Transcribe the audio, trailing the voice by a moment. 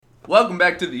Welcome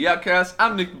back to the Yuckcast.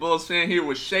 I'm Nick the Bulls fan here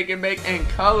with Shake and Bake and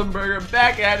Cullenberger,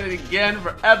 back at it again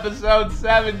for episode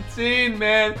 17,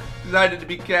 man. Excited to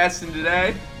be casting today.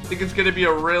 I think it's going to be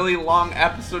a really long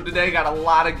episode today. Got a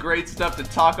lot of great stuff to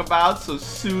talk about, so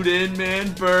suit in,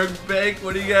 man. Berg, Bake,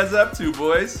 what are you guys up to,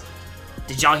 boys?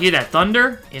 Did y'all hear that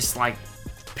thunder? It's like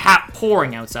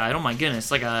pouring outside. Oh my goodness,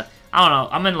 like I don't know,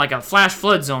 I'm in like a flash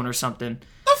flood zone or something.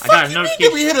 The fuck you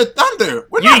mean we hear the thunder?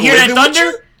 You didn't hear that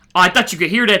thunder? Oh, I thought you could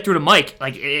hear that through the mic.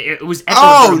 Like, it was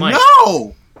echoing through the mic.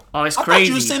 Oh, no! Oh, it's I crazy. thought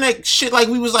you were saying that shit like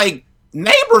we was, like,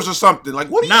 neighbors or something. Like,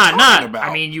 what are you talking about?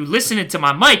 I mean, you listening to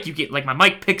my mic, you get, like, my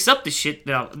mic picks up the shit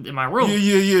in my room.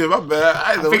 Yeah, my bad.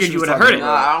 I figured you would have heard it.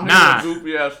 Nah, I don't hear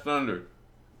goofy-ass thunder.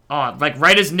 Oh, like,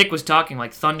 right as Nick was talking,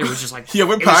 like, thunder was just like... Yeah,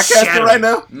 we're podcasting right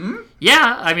now? Hmm?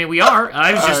 Yeah, I mean, we are.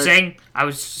 I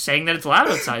was saying that it's loud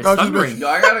outside. It's thundering. Yo,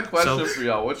 I got a question for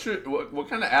y'all. What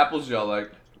kind of apples y'all like?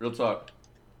 Real talk.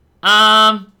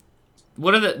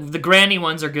 What are the granny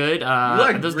ones are good. You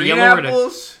like those green the yellow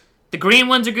apples? The green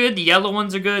ones are good, the yellow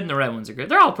ones are good, and the red ones are good.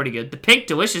 They're all pretty good. The pink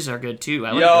delicious are good too.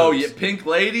 I like those. Yeah, pink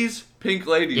ladies? Pink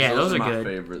ladies. Yeah, those are my good.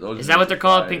 favorite. Those Is that what they're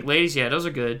called? Pink ladies? Yeah, those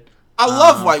are good. I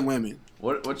love white women.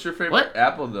 What's your favorite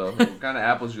apple, though? What kind of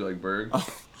apples you like, Berg?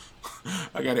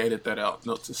 I gotta edit that out.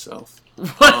 Note to self.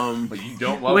 What? But you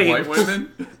don't love white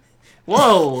women?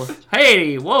 Whoa.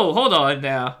 Hey, whoa, hold on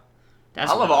now. I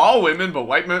love all women, but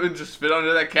white women just fit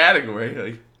under that category.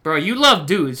 Like, bro, you love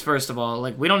dudes, first of all.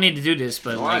 Like, we don't need to do this,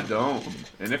 but... No, like, I don't.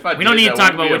 And if I we don't need to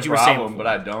talk about what you were saying. But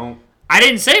I don't. I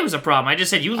didn't say it was a problem. I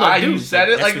just said you love dudes. You said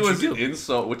it like it was an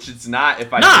insult, which it's not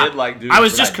if I did like dudes. I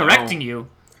was just correcting you.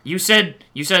 You said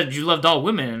you loved all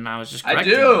women, and I was just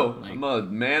correcting you. I do. Like, I'm a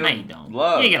man you of don't.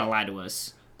 love. You ain't gonna lie to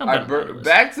us.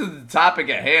 Back to the topic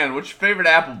at hand. What's your favorite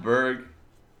apple, Berg?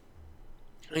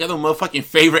 I got no motherfucking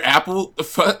favorite apple. The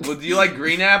fuck? Well, do you like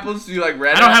green apples? Do you like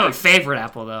red? I don't have a favorite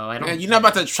apple though. I don't. Man, you're not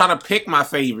about to try to pick my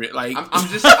favorite. Like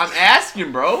I'm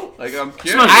asking, bro. Like I'm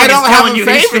curious. I don't have a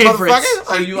favorite, motherfucker.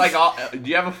 So you like all? Do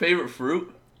you have a favorite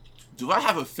fruit? Do I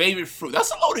have a favorite fruit?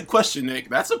 That's a loaded question, Nick.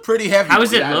 That's a pretty heavy. How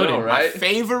is it loaded? loaded? Know, right? My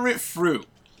favorite fruit.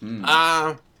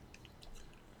 I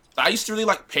used to really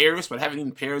like pears, but I haven't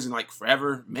eaten pears in like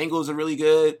forever. Mangoes are really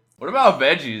good. What about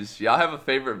veggies? Y'all have a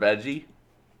favorite veggie?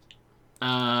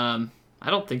 I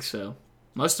don't think so.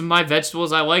 Most of my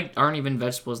vegetables I like aren't even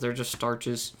vegetables. They're just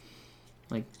starches.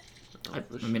 Like, I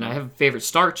mean, I have a favorite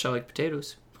starch. I like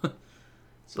potatoes.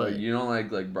 So you don't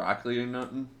like broccoli or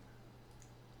nothing?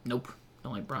 Nope.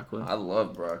 Don't like broccoli. I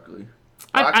love broccoli.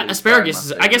 Asparagus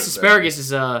is. I guess asparagus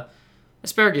is a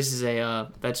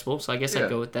vegetable. So I guess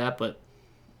I'd go with that. But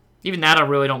even that I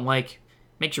really don't like.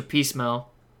 Makes your pee smell.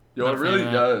 Yo, it really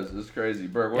does. It's crazy,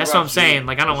 Bert. That's what I'm saying.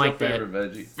 Like, I don't like that.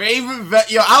 Favorite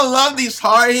veggie? Yo, I love these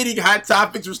hard-hitting hot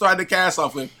topics we're starting to cast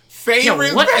off with.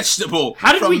 Favorite vegetable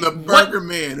from the Burger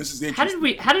Man. This is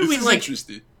interesting. How did we like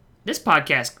interesting. This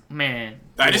podcast, man?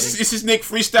 This is Nick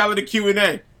freestyling the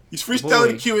Q&A. He's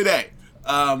freestyling the Q&A.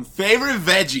 Favorite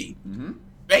veggie?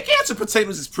 Baked and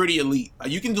potatoes is pretty elite.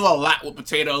 You can do a lot with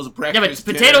potatoes. Breakfast. Yeah,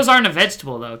 but potatoes aren't a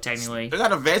vegetable though. Technically, they're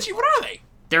not a veggie. What are they?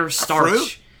 They're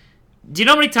starch. Do you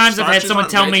know how many times I've had someone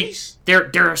tell me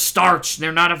they're a starch,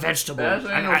 they're not a vegetable? That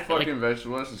ain't no fucking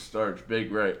vegetable. That's a starch.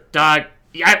 Big right. Dog.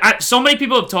 So many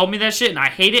people have told me that shit, and I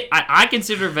hate it. I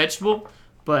consider it a vegetable,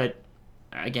 but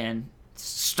again,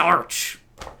 starch.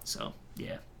 So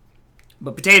yeah.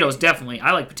 But potatoes definitely.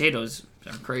 I like potatoes.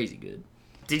 They're crazy good.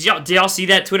 Did y'all see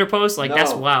that Twitter post? Like,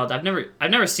 that's wild. I've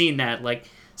never seen that. Like,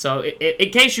 so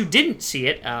in case you didn't see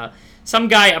it, some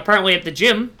guy apparently at the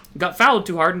gym got fouled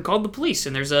too hard and called the police.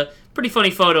 And there's a pretty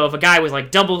funny photo of a guy with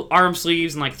like double arm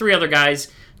sleeves and like 3 other guys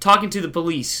talking to the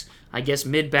police, I guess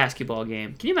mid-basketball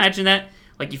game. Can you imagine that?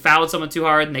 Like, you fouled someone too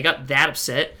hard and they got that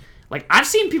upset. Like, I've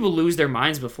seen people lose their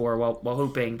minds before while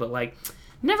hooping, but like,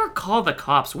 never call the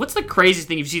cops. What's the craziest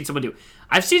thing you've seen someone do?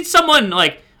 I've seen someone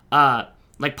like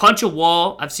punch a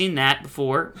wall. I've seen that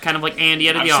before. Kind of like Andy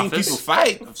out of The Office. I've seen people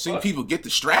fight. I've seen people get the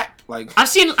strap. Like, I've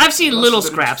seen little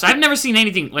scraps. I've never seen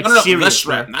anything like serious. The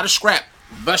strap, not a scrap.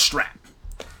 The strap.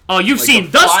 Oh, you've like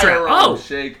seen the strap. Oh,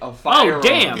 Shake, a firearm. Oh,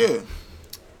 damn. Yeah.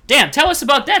 Damn, tell us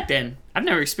about that then. I've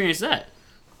never experienced that.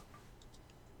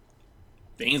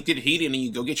 Things get heated and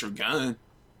you go get your gun.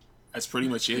 That's pretty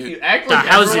much it. You act like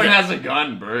everyone has a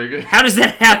gun, Berg. How does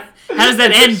that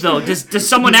end though? Does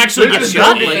someone actually get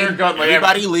shot?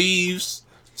 Everybody leaves.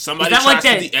 Somebody tries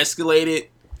to de-escalate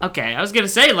it. Okay, I was gonna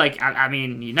say, like, I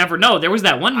mean, you never know. There was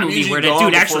that one movie where that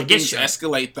dude actually gets shot.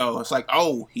 Escalate though. It's like,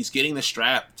 oh, he's getting the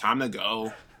strap. Time to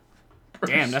go.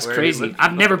 Damn, that's crazy.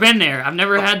 I've never been there. I've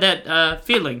never had that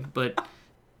feeling, but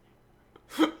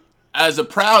as a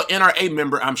proud NRA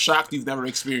member, I'm shocked you've never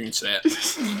experienced that.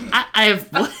 I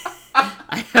have.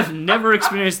 I have never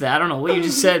experienced that. I don't know what you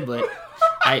just said, but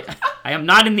I am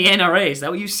not in the NRA. Is that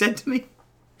what you said to me?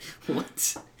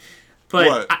 What? But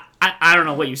What? I don't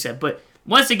know what you said. But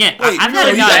once again, Wait, I've had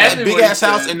a you guy. got that big What ass he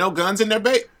house said. and no guns in there,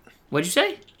 babe? What'd you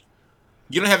say?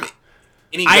 You don't have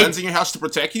any guns in your house to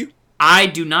protect you? I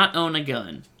do not own a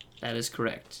gun. That is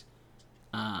correct.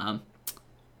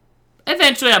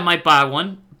 Eventually, I might buy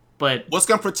one, but What's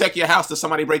gonna protect your house if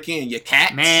somebody break in? Your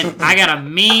cat? man, I got a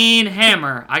mean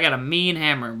hammer.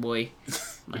 Boy.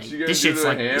 Like, What you gonna this do shit's to a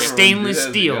like hammer when stainless dude has a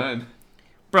steel. gun?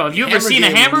 Bro, have you ever seen a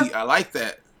game hammer? elite. I like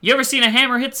that. You ever seen a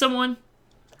hammer hit someone?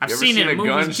 I've You ever seen it a in movies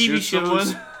gun and TV shoot shows.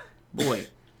 someone? Boy.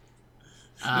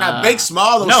 Now, Bake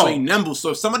small though, no. so he nimble. So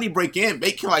if somebody break in,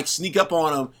 Bake can like sneak up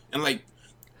on him and like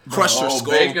crush their Oh,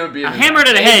 skull. Bake gonna be in A hammer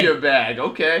to the savior head. bag.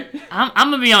 Okay. I'm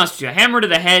gonna be honest with you. A hammer to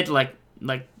the head, like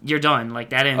you're done. Like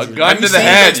that ends A it. gun Have to you the seen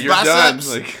head. Bake's You're done.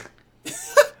 biceps? Like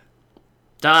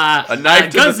A a knife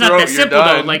to the gun's throat. not that You're simple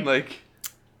done. though. Like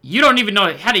you don't even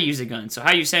know how to use a gun. So how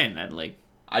are you saying that? Like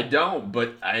I don't,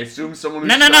 but I assume someone who's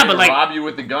No, trying but to like- rob you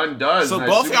with a gun does. So and I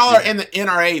both assume y'all you- are in the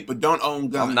NRA but don't own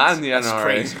guns. I'm not in the That's NRA.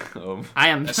 crazy. I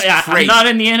am. That's Yeah, I'm crazy. not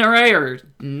in the NRA, or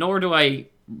nor do I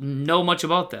know much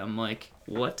about them. Like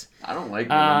what? I don't like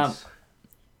guns.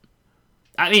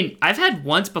 I mean, I've had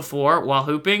once before while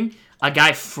hooping, a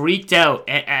guy freaked out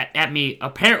at me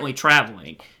apparently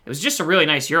traveling. It was just a really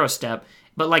nice Euro step,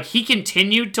 but like he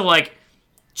continued to like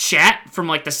chat from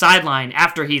like the sideline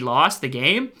after he lost the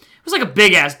game. It was like a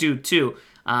big ass dude too.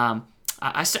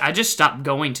 I just stopped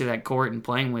going to that court and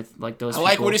playing with like those. I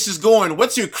like people. where this is going.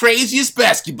 What's your craziest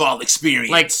basketball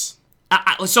experience?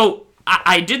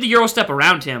 I did the Euro step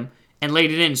around him and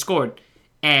laid it in and scored.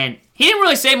 And he didn't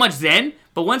really say much then,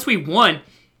 but once we won,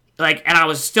 like, and I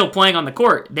was still playing on the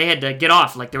court, they had to get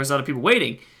off. Like, there was other people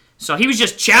waiting. So he was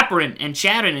just chattering and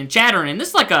chattering and chattering. And this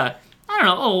is like a, I don't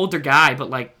know, older guy, but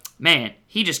like, man,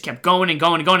 he just kept going and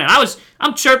going and going. And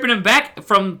I'm chirping him back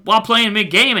from while playing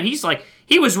mid-game, and he's like,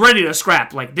 he was ready to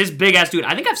scrap. Like, this big-ass dude.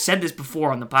 I think I've said this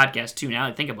before on the podcast, too, now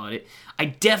that I think about it. I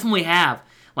definitely have.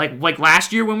 Like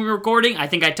last year when we were recording, I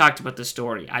think I talked about this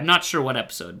story. I'm not sure what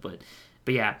episode, but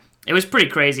yeah, it was pretty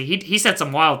crazy. He said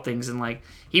some wild things, and like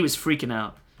he was freaking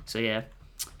out. So yeah,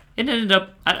 it ended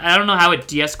up. I don't know how it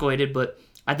de-escalated, but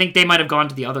I think they might have gone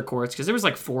to the other courts because there was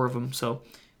like 4 of them. So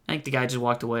I think the guy just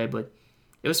walked away, but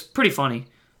it was pretty funny.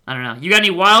 I don't know. You got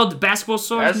any wild basketball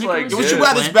stories? That's like- Nicholas? What you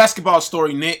got this basketball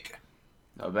story, Nick?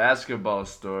 A basketball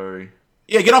story.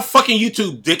 Yeah, get off fucking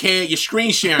YouTube, dickhead. You're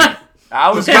screen sharing. I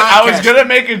was podcast. gonna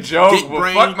make a joke, Dick but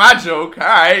brain. fuck my joke. All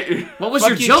right. What was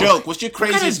Fuck your joke? What's your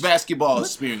craziest basketball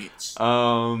experience?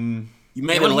 You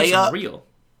made a layup? Real.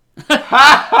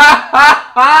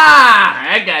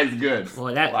 That guy's good.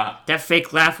 Boy, that Wow. that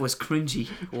fake laugh was cringy.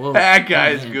 Whoa. That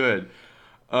guy's man. good.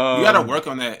 You gotta work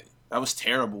on that. That was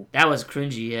terrible. That was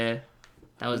cringy. Yeah.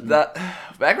 That was.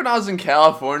 Back when I was in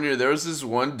California, there was this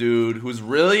one dude who was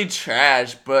really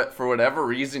trash, but for whatever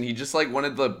reason, he just like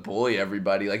wanted to bully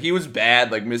everybody. Like he was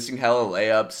bad, like missing hella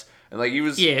layups, and like he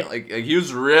was like he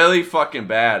was really fucking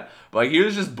bad. But like, he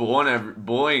was just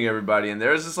bullying everybody. And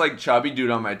there was this like chubby dude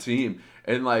on my team,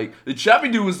 and like the chubby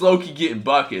dude was low key getting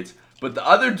buckets. But the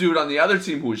other dude on the other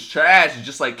team who was trash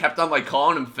just like kept on like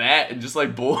calling him fat and just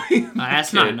like bullying him.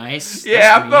 That's not nice. Yeah,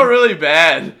 That's I felt mean. really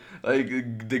bad.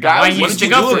 Like the guy Why was you What did you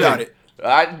stick up do for about him?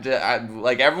 it? I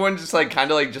like everyone just like kind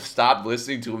of like just stopped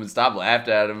listening to him and stopped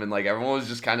laughing at him, and like everyone was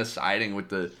just kind of siding with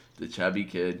the chubby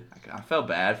kid. I felt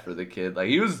bad for the kid. Like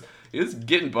he was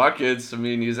getting buckets. I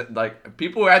mean, he's like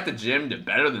people are at the gym to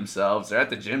better themselves. They're at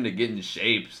the gym to get in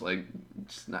shapes. Like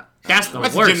just not. That's the I'm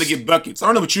at the worst. gym to get buckets. I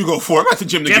don't know what you go for. I'm at the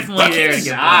gym to Definitely get there buckets. to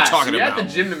get What I'm Gosh, talking you're at about.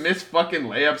 the gym to miss fucking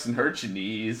layups and hurt your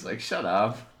knees. Like shut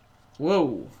up.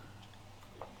 Whoa.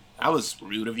 That was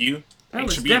rude of you. That Thanks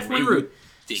was for being definitely rude.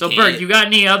 So, dickhead. Berg, you got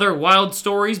any other wild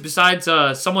stories besides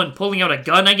someone pulling out a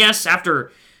gun, I guess,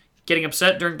 after getting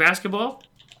upset during basketball?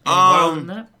 Any wilder than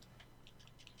that?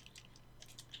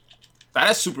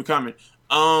 That is super common.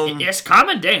 It's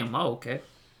common? Damn. Oh, okay.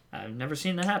 I've never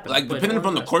seen that happen. Like But depending what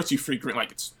upon the was courts you frequent,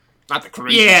 like it's not the that?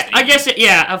 craziest Yeah, thing. I guess it.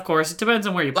 Yeah, of course. It depends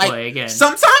on where you Like play. Again,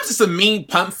 sometimes it's a mean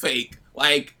pump fake.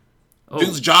 Like Oh.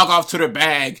 dudes jog off to their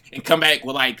bag and come back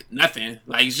with like nothing.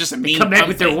 Like it's just a mean. come back pump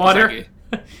with their fake. It's water?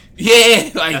 like yeah,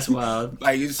 like That's wild.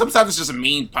 Like sometimes it's just a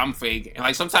mean pump fake, and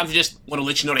like sometimes you just want to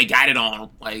let you know they got it on.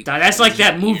 Like That's like it's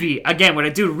that just movie weird. again when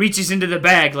a dude reaches into the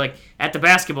bag like at the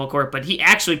basketball court, but he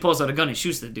actually pulls out a gun and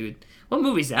shoots the dude. What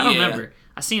movie is that? I don't Yeah. remember.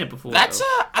 I've seen it before. That's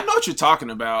though. I know what you're talking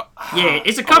about. Yeah,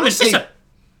 it's a I common. wanna say- It's a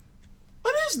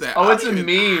What is that? Oh, I it's a don't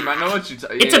even- meme. I know what you're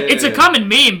talking. it's a common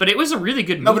meme, but it was a really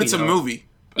good movie. No, but it's a though. movie.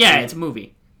 Yeah, it's a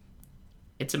movie.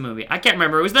 It's a movie. I can't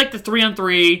remember. It was like the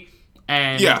 3-on-3,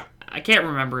 and Yeah. I can't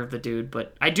remember the dude,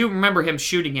 but I do remember him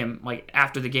shooting him like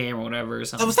after the game or whatever or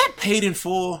something. Was that paid in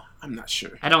full? I'm not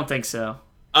sure. I don't think so.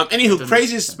 Anywho,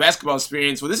 craziest basketball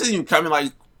experience. Well, this isn't even coming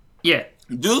like. Yeah.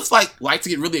 Dudes like to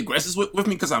get really aggressive with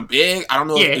me because I'm big. I don't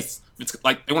know if it's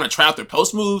like they want to try out their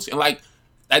post moves and like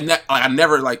that.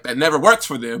 That never works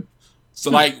for them.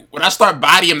 So like when I start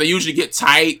bodying them, they usually get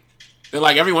tight. They're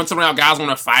like every once in a while, guys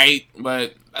want to fight,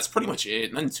 but that's pretty much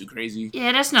it. Nothing too crazy.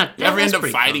 Yeah, that's not. You never end up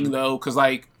fighting though, because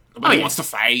like nobody wants to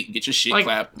fight. Get your shit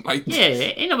clapped. Like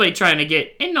ain't nobody trying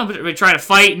to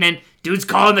fight, and then dudes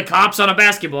calling the cops on a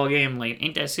basketball game. Like,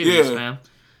 ain't that serious, man?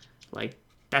 Like,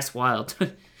 that's wild.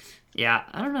 Yeah,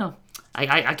 I don't know.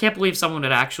 I can't believe someone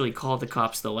would actually call the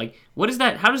cops though. Like, what is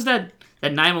that? How does that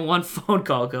 911 phone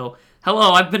call go?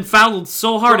 Hello, I've been fouled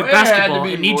so hard at basketball.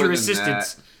 I need your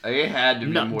assistance. Like, it had to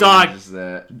be more dog, than just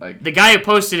that. Like, the guy who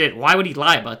posted it, why would he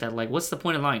lie about that? Like, what's the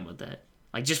point of lying about that?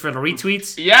 Like, just for the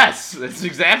retweets? Yes, that's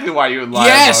exactly why you would lie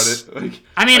about it. Like,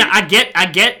 I mean, I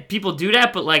get people do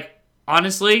that, but like,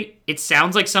 honestly, it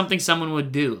sounds like something someone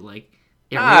would do. Like,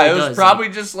 it was probably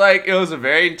just like it was a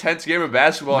very intense game of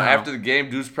basketball. And after the game,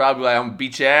 dude's probably like, "I'm gonna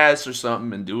beat your ass" or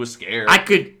something, and do a scare. I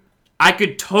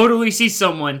could totally see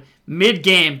someone mid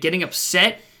game getting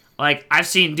upset. Like, I've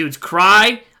seen dudes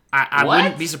cry. I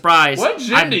wouldn't be surprised. What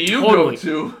gym do you go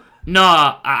to?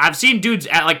 No, I've seen dudes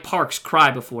at like parks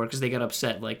cry before because they got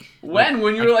upset. Like when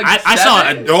you were like I saw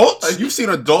adults. You've seen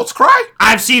adults cry?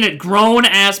 I've seen a grown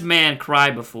ass man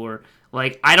cry before.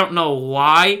 Like, I don't know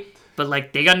why, but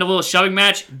like they got in a little shoving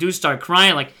match. Dudes started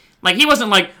crying. Like he wasn't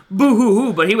like boo hoo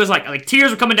hoo, but he was like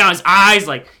tears were coming down his eyes.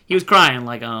 Like he was crying.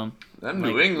 Like that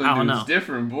New England dude's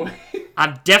different, boy.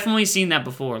 I've definitely seen that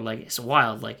before. Like, it's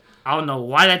wild. Like, I don't know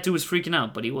why that dude was freaking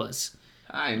out, but he was.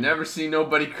 I ain't never seen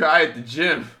nobody cry at the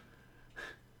gym.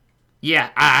 Yeah,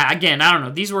 I don't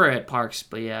know. These were at parks,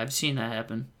 but yeah, I've seen that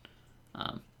happen.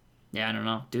 Yeah, I don't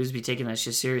know. Dudes be taking that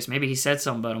shit serious. Maybe he said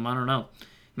something about him. I don't know.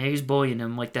 Maybe he's bullying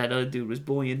him like that other dude was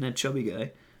bullying that chubby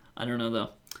guy. I don't know, though.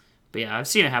 But yeah, I've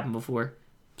seen it happen before.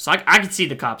 So I could see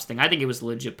the cops thing. I think it was a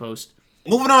legit post.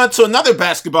 Moving on to another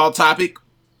basketball topic.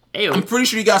 Ayo. I'm pretty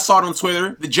sure you guys saw it on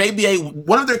Twitter. The JBA,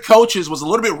 one of their coaches was a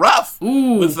little bit rough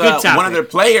with one of their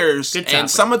players. And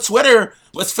some of Twitter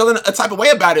was feeling a type of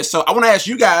way about it. So I want to ask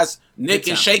you guys, Nick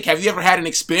and Shake, have you ever had an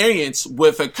experience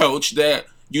with a coach that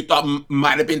you thought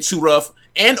might have been too rough?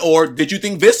 And or did you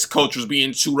think this coach was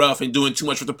being too rough and doing too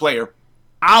much with the player?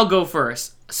 I'll go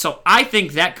first. So I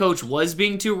think that coach was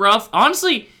being too rough.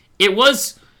 Honestly, it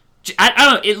was, I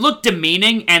don't know, it looked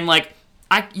demeaning. And like,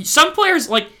 some players,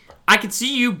 like, I could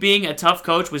see you being a tough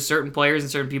coach with certain players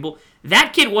and certain people.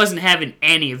 That kid wasn't having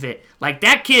any of it. Like,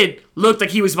 that kid looked like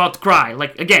he was about to cry.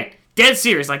 Like, again, dead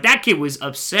serious. Like, that kid was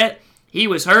upset. He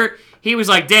was hurt. He was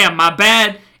like, damn, my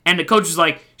bad. And the coach was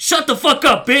like, shut the fuck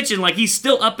up, bitch. And, like, he's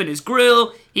still up in his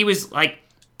grill. He was, like,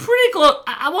 pretty close.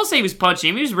 I won't say he was punching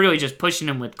him. He was really just pushing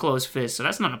him with closed fists. So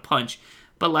that's not a punch.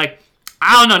 But, like,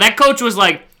 I don't know. That coach was,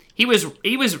 like, he was,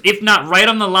 if not right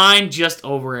on the line, just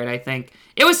over it, I think.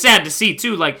 It was sad to see,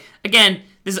 too. Like, again,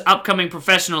 this is an upcoming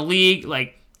professional league. Like,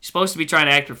 you're supposed to be trying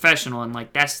to act professional, and,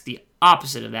 like, that's the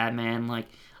opposite of that, man. Like,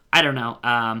 I don't know.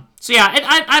 So, yeah,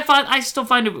 I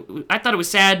thought it was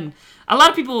sad, and a lot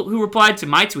of people who replied to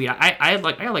my tweet, I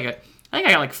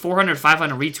got like 400,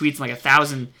 500 retweets and like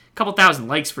a couple thousand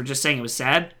likes for just saying it was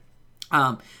sad.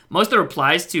 Most of the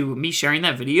replies to me sharing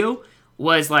that video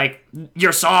was like,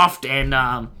 you're soft,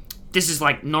 and this is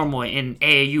like normal in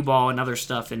AAU ball and other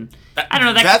stuff, and I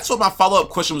don't know. That's what my follow-up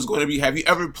question was going to be. Have you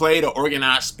ever played an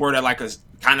organized sport at like a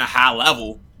kind of high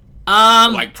level?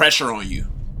 Like pressure on you?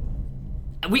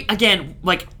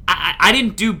 I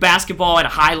didn't do basketball at a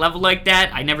high level like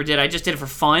that. I never did. I just did it for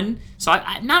fun. So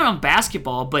I not on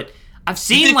basketball, but I've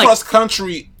seen you did like cross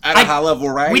country at a high level,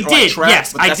 right? We or did. Like track,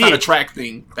 yes, but that's not a track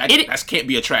thing. That can't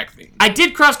be a track thing. I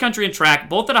did cross country and track,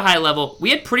 both at a high level.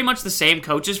 We had pretty much the same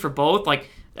coaches for both. Like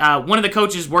one of the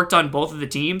coaches worked on both of the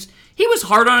teams. He was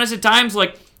hard on us at times.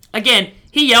 Like again,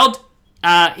 he yelled.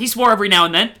 He swore every now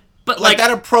and then. But like that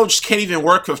approach can't even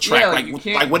work with track.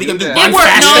 Yeah, like what are you gonna do? Run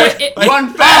faster?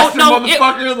 Run faster,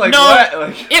 motherfucker!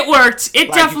 What? It worked.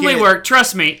 It definitely worked.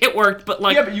 Trust me, it worked. But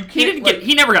like, but you can't,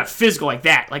 he never got physical like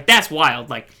that. Like that's wild.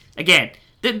 Like again,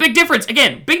 the big difference.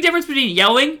 Again, big difference between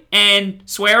yelling and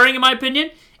swearing, in my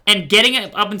opinion, and getting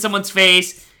it up in someone's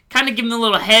face, kind of giving them a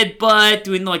little headbutt,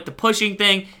 doing like the pushing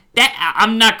thing. That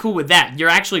I'm not cool with that. You're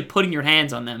actually putting your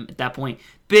hands on them at that point.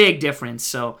 Big difference.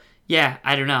 So. Yeah,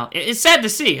 I don't know. It's sad to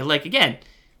see. Like, again,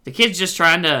 the kid's just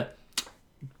trying to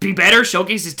be better,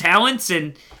 showcase his talents,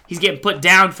 and he's getting put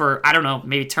down for, I don't know,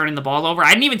 maybe turning the ball over.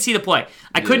 I didn't even see the play.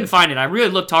 I couldn't find it. I really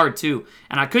looked hard, too,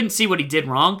 and I couldn't see what he did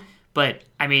wrong. But,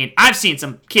 I mean, I've seen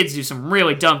some kids do some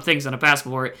really dumb things on a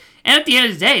basketball court, and at the end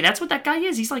of the day, that's what that guy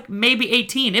is. He's like maybe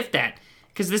 18, if that,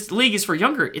 because this league is for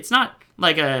younger. It's not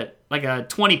like a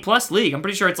 20-plus league. I'm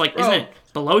pretty sure it's like, isn't it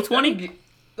below 20?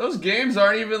 Those games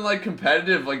aren't even like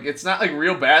competitive. Like, it's not like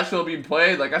real basketball being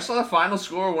played. Like, I saw the final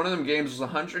score of one of them games was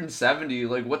 170.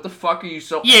 Like, what the fuck are you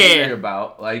so angry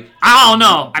about? Like, I don't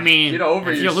know. I mean, get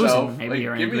over yourself. You're losing, maybe like,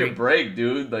 you're give angry. me a break,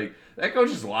 dude. Like, that coach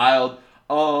is wild.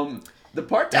 The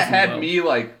part that had me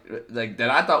like that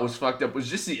I thought was fucked up was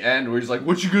just the end where he's like,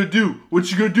 "What you gonna do?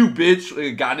 What you gonna do, bitch?" Like,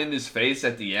 it got in his face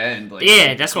at the end. Like,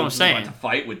 yeah, that's what I'm saying. To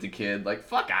fight with the kid, like,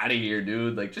 fuck out of here,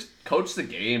 dude. Like, just coach the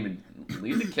game and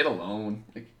leave the kid alone.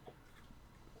 Like,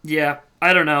 yeah,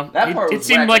 I don't know. That part it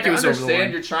seemed like it was over. I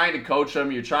understand you're trying to coach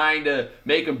them, you're trying to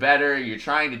make them better, you're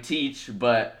trying to teach,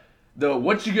 but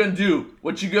what you gonna do?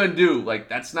 What you gonna do? Like,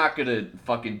 that's not gonna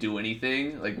fucking do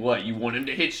anything. Like, what? You want him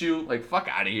to hit you? Like, fuck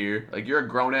out of here. Like, you're a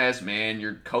grown ass man.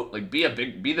 You're like, be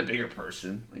the bigger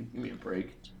person. Like, give me a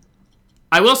break.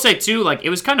 I will say too, like, it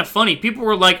was kind of funny. People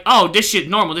were like, "Oh, this shit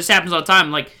normal. This happens all the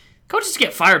time." Like, coaches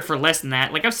get fired for less than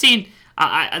that. Like, I've seen.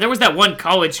 There was that one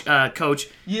college coach.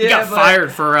 Yeah, he got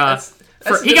fired for.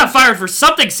 He got fired for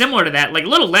something similar to that. Like, a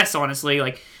little less, honestly.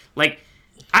 Like.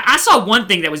 I saw one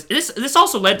thing that was this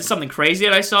also led to something crazy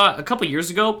that I saw a couple years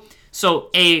ago. So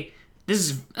this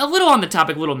is a little on the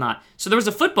topic, a little not. So there was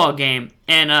a football game,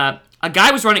 and a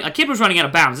kid was running out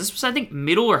of bounds. This was, I think,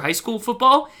 middle or high school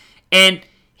football, and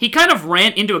he kind of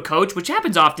ran into a coach, which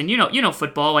happens often. You know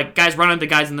football, like guys run into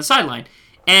guys on the sideline,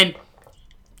 and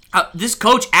this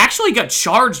coach actually got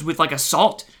charged with like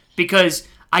assault because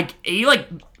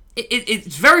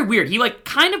it's very weird. He like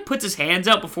kind of puts his hands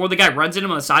out before the guy runs into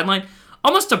him on the sideline,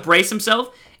 almost to brace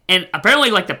himself, and apparently,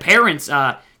 like, the parents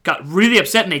got really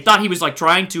upset, and they thought he was, like,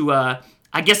 trying to,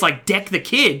 I guess, like, deck the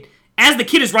kid, as the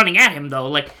kid is running at him, though.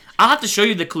 Like, I'll have to show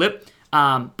you the clip,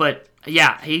 but,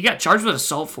 yeah, he got charged with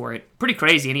assault for it. Pretty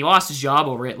crazy, and he lost his job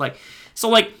over it. Like, so,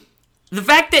 like, the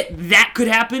fact that could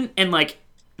happen, and, like,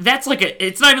 that's, like,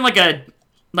 it's not even, like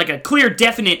a clear,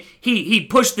 definite, he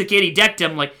pushed the kid, he decked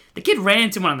him, like, the kid ran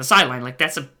into him on the sideline. Like,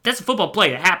 that's a football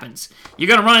play that happens. You're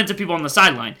gonna run into people on the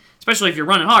sideline. Especially if you're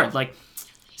running hard. Like,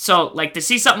 so, like, to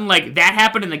see something like that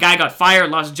happen and the guy got fired,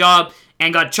 lost his job,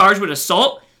 and got charged with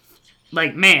assault,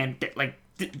 like, man,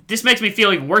 this makes me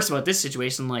feel even worse about this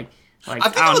situation. Like I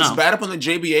think it looks bad up on the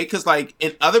JBA because, like,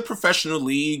 in other professional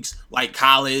leagues, like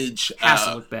college,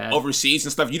 overseas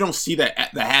and stuff, you don't see that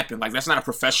happen. Like, that's not a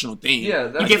professional thing.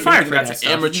 Yeah, you get fired for that. That's an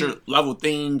amateur level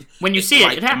thing. When you see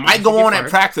it, it happens. It might go on at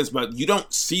practice, but you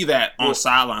don't see that on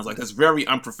sidelines. Like, that's very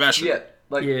unprofessional. Yeah.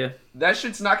 Like, that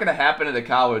shit's not going to happen at the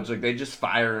college. Like, they just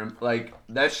fire him. Like,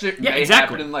 that shit may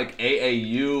happen in, like,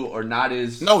 AAU or not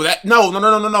as... No.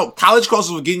 College coaches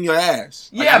will get in your ass.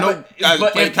 Like, yeah,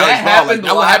 but if that happened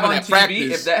live on TV,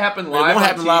 if that happened live on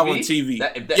TV...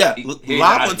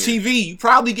 live on TV, you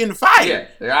probably getting fired. Yeah,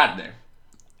 they're out of there.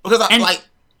 Because, I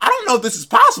don't know if this is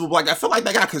possible, but, like, I feel like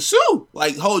that guy could sue.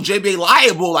 Like, hold JBA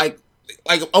liable, like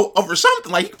over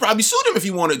something. Like, he could probably sue them if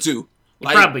he wanted to.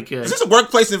 Like, he probably could. This is a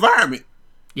workplace environment.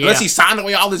 Yeah. Unless he signed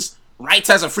away all his rights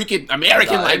as a freaking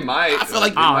American. I feel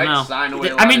like they might sign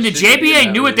away. I mean, the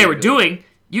JBA knew what they were doing.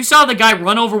 You saw the guy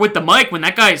run over with the mic when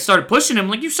that guy started pushing him.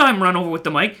 Like, you saw him run over with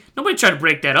the mic. Nobody tried to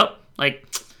break that up. Like,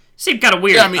 seemed kind of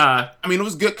weird. Yeah, I mean, it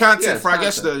was good content for, I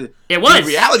guess, the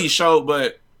reality show,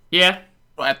 but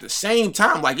at the same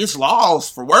time, like, it's laws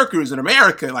for workers in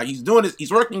America. Like,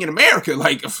 he's working in America.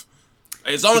 Like,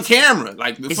 it's on camera.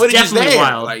 Like, the footage is there.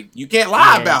 Wild. Like, you can't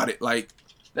lie about it. Like,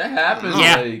 that happened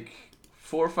like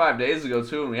 4 or 5 days ago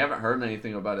too, and we haven't heard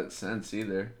anything about it since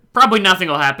either. Probably nothing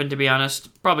will happen, to be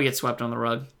honest. Probably get swept on the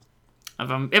rug.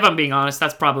 If I'm being honest,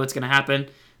 that's probably what's going to happen.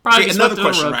 Probably get swept another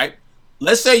question, right?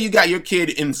 Let's say you got your kid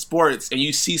in sports and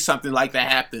you see something like that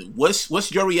happen.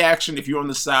 What's your reaction if you're on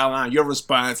the sideline? Your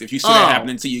response if you see that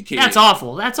happening to your kid? That's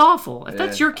awful. If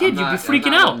that's your kid, you'd be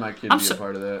freaking out. My kid be a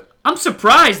part of that. I'm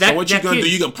surprised that. So what you gonna do?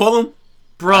 You gonna pull him?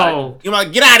 Bro, you're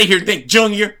like, get out of here, Dick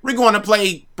Junior. We're going to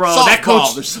play softball that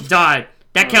coach or something. Died.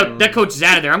 That coach is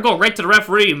out of there. I'm going right to the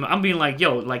referee. I'm being like,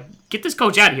 yo, like, get this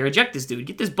coach out of here. Eject this dude.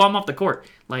 Get this bum off the court.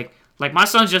 Like my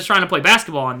son's just trying to play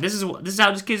basketball, and this is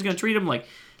how this kid's gonna treat him. Like,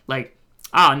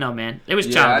 oh no, man, it was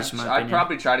childish. I'd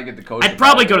probably try to get the coach. I'd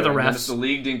probably go to the refs. If the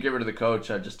league didn't get rid of the coach,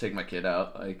 I'd just take my kid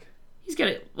out. Like, he's got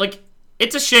it. Like,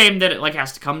 it's a shame that it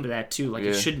has to come to that too. Like,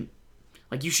 it shouldn't.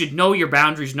 Like, you should know your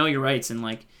boundaries, know your rights, and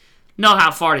like, know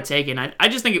how far to take it. And I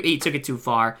just think he took it too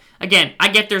far. Again, I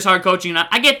get there's hard coaching, and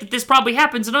I get that this probably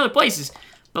happens in other places,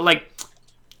 but like,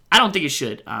 I don't think it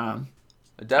should.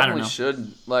 It definitely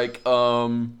shouldn't. Like,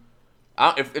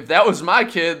 if that was my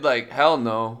kid, like, hell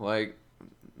no. Like,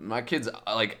 My kids,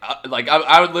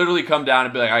 I would literally come down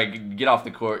and be like, all right, get off the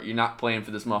court. You're not playing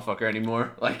for this motherfucker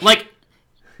anymore. Like,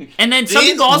 and then some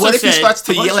people also said, what if he starts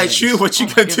to yell at you? What you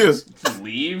gonna do? Just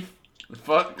leave? The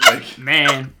fuck? Like,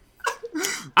 man.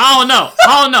 I don't know.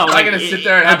 I'm not gonna sit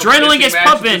there and have adrenaline gets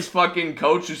pumping. This fucking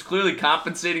coach who's clearly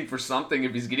compensating for something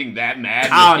if he's getting that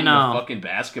mad in a fucking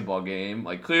basketball game.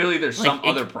 Like, clearly there's some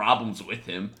other problems with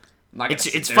him.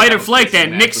 It's fight or flight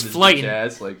that Nick's flighting.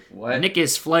 Like, what? Nick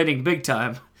is flighting big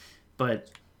time.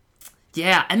 But,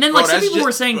 yeah. And then, some people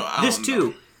were saying this,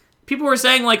 too. People were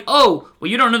saying, oh, well,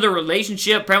 you don't know their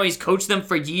relationship. Apparently he's coached them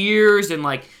for years. And,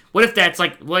 what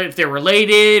if they're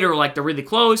related or, they're really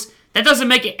close? That doesn't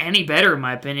make it any better, in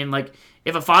my opinion.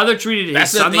 If a father treated his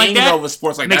son like that, with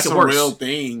sports, that's a real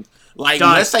thing.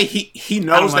 Let's say he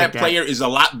knows that player is a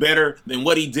lot better than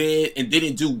what he did and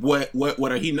didn't do what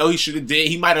he know he should have did.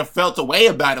 He might have felt a way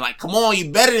about it. Come on,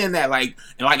 you better than that.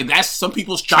 And that's some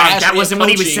people's trash. That wasn't what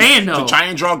he was saying, though. To try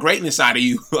and draw greatness out of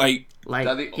you,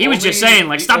 he was just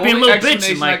saying, stop being a little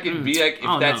bitch. And I can be if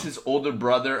that's his older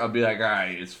brother, I'll be like, all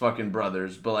right, it's fucking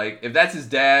brothers. But if that's his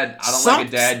dad, I don't like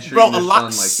a dad treating his son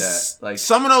like that.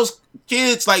 Some of those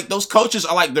kids, those coaches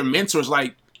are their mentors.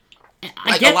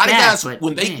 I get a lot that, of guys,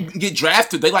 when they get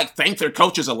drafted, they thank their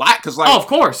coaches a lot because of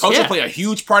course, coaches play a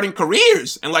huge part in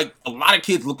careers, and a lot of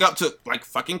kids look up to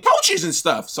fucking coaches and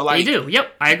stuff. So they do.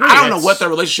 Yep, I agree. I don't know what their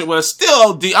relationship was.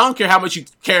 Still, I don't care how much you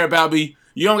care about me.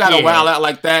 You don't gotta wild out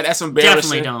like that. That's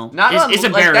embarrassing. Definitely don't. It's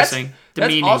embarrassing.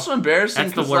 That's also embarrassing.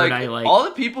 That's the word I like. All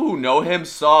the people who know him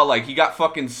saw he got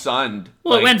fucking sunned.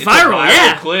 Well, it went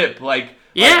viral. Clip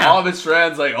all of his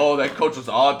friends oh, that coach was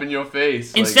all up in your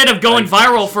face. Instead of going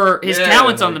viral for his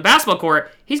talents on the basketball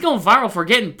court, he's going viral for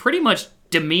getting pretty much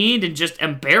demeaned and just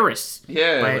embarrassed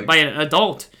by an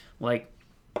adult. I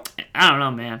don't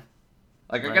know, man.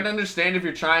 I can understand if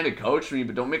you're trying to coach me,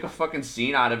 but don't make a fucking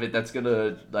scene out of it that's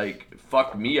gonna,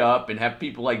 fuck me up and have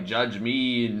people, judge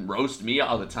me and roast me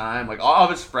all the time. All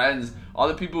of his friends, all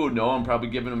the people who know him probably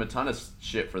giving him a ton of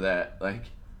shit for that.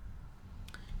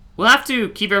 We'll have to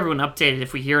keep everyone updated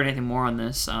if we hear anything more on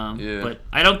this. But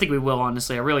I don't think we will,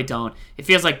 honestly. I really don't. It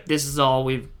feels like this is all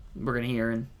we're going to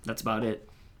hear, and that's about it.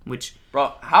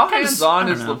 Bro, how hands-on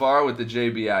is LeVar with the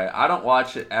JBA? I don't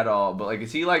watch it at all, but,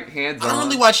 is he, hands-on? I don't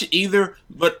really watch it either,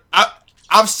 but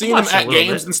I've seen him at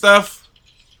games and stuff.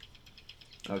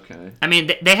 Okay. I mean,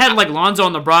 they had, Lonzo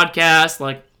on the broadcast.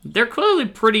 They're clearly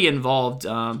pretty involved.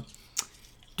 Do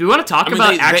we want to talk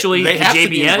about the JBA?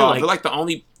 They're, the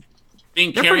only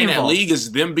thing carrying that league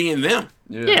is them being them.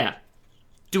 Yeah.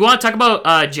 Do you want to talk about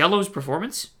Gelo's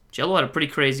performance? Gelo had a pretty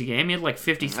crazy game. He had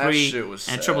 53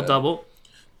 and triple-double.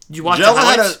 Did you watch Gelo the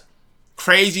highlights? had a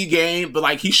crazy game,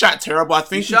 but he shot terrible. I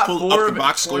think he pulled up the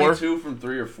box score. 22 from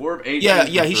 3 or 4 of 18.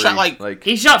 Yeah, he shot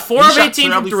he shot 4 of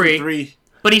 18 from 3.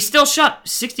 But he still shot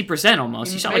 60%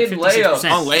 almost. He shot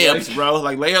 56%. On layups, bro.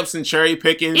 Layups and cherry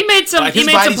picking. He made some post. He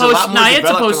had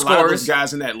some post scores.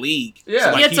 Guys in that league.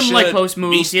 Yeah, he had some post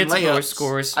moves. He had some post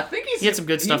scores. I think he had some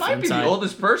good stuff inside. He might be the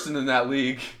oldest person in that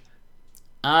league.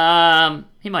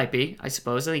 He might be. I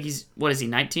suppose. I think he's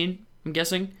 19? I'm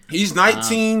guessing. He's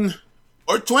 19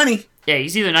 or 20. Yeah,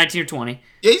 he's either 19 or 20.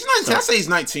 Yeah, he's 19. I say he's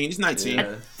 19. He's 19.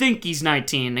 I think he's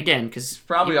 19 again because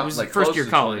probably he was first year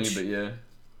college. 20, but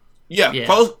yeah,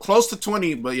 close to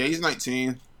 20, but yeah, he's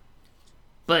 19.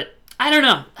 But I don't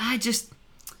know. I just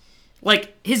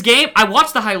his game. I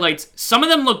watched the highlights. Some of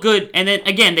them look good, and then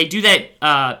again they do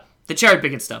that the cherry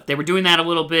picking stuff. They were doing that a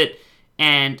little bit,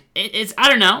 and it's I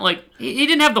don't know. He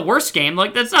didn't have the worst game.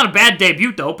 That's not a bad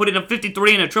debut though. Putting up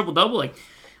 53 and a triple double.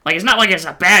 It's not it's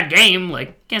a bad game.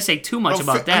 Can't say too much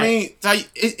about that. I mean,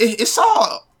 it's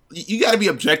all. You got to be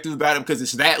objective about it because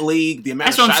it's that league. The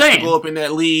amount of shots that go up in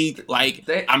that league,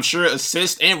 I'm sure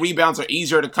assists and rebounds are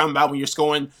easier to come by when you're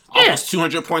scoring almost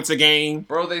 200 points a game.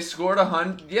 Bro, they scored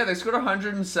 100. Yeah, they scored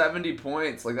 170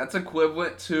 points. That's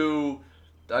equivalent to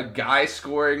a guy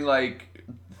scoring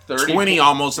 30 20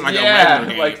 almost in a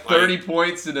regular game. 30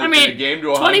 points in a game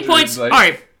to 100. 20 points. All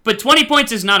right, but 20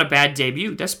 points is not a bad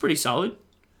debut. That's pretty solid.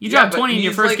 You dropped 20 in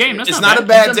your first game. That's not a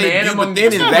bad debut, but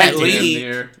then in that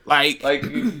league, I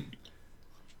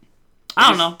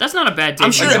don't know. That's not a bad debut.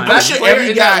 I'm sure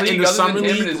every guy in the summer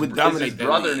league would dominate his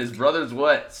brother, and his brother's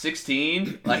what,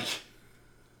 16?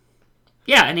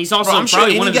 Yeah, and he's also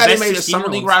probably one of the best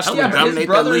 16-year-olds. Yeah, but his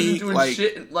brother isn't doing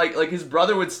shit. His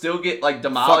brother would still get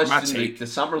demolished in the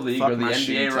summer league or the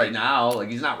NBA right now.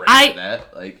 He's not ready for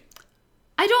that.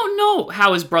 I don't know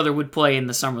how his brother would play in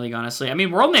the summer league, honestly. I mean,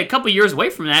 we're only a couple years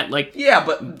away from that. Yeah,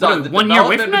 but the 1 year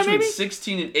away from that, between maybe?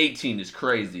 16 and 18 is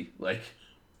crazy.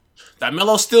 That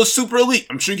Melo's still super elite.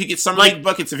 I'm sure he could get summer league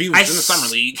buckets if he was in the summer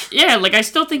league. Yeah, I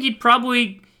still think he'd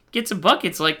probably get some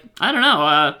buckets. Like, I don't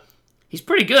know. He's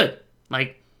pretty good.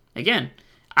 Like, again,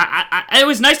 it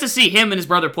was nice to see him and his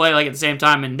brother play like at the same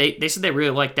time, and they said they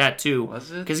really liked that too.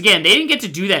 Was it? Because again, they didn't get to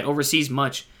do that overseas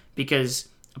much because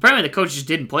apparently the coach just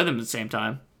didn't play them at the same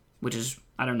time, which is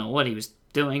I don't know what he was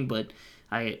doing, but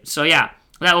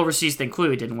that overseas thing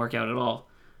clearly didn't work out at all.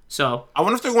 So I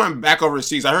wonder if they're going back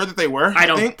overseas. I heard that they were. I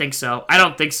don't think so.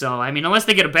 I mean, unless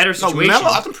they get a better situation. No,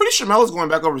 I'm pretty sure Melo's going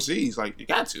back overseas. Like, you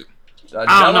got to.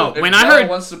 I don't know. When I heard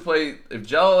wants to play, if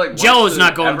Jello Jello's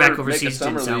not going back overseas,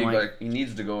 didn't sound like he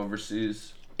needs to go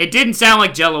overseas. It didn't sound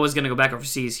like Jello was going to go back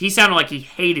overseas. He sounded like he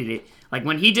hated it. Like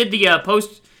when he did the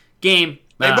post game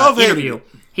interview,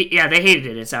 they hated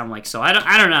it. It sounded like so. I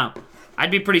don't know. I'd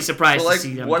be pretty surprised to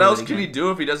see them. What else can he do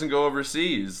if he doesn't go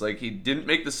overseas? Like he didn't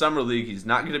make the summer league. He's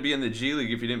not going to be in the G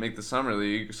League if he didn't make the summer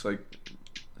league. It's like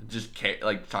just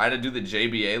try to do the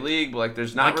JBA league, but like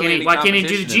there's not really any competition. Why can't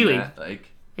he do the G League?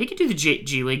 Like he could do the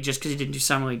G League just because he didn't do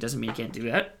summer league doesn't mean he can't do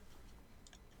that.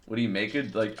 What do you make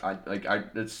it? I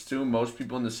assume most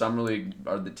people in the summer league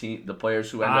are the players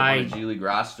who end up on the G League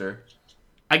roster.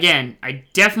 Again, I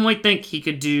definitely think he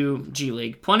could do G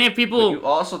League. Plenty of people you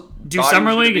also do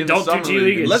summer league and don't do G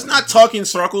League. Let's not talk in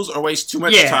circles or waste too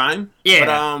much time. Yeah,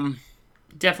 but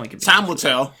definitely could. Time will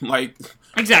tell. Like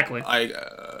exactly.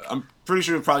 I'm pretty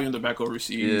sure he'll probably end up back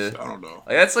overseas. Yeah. I don't know.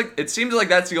 It seems like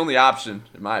that's the only option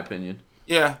in my opinion.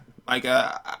 Yeah,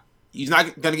 he's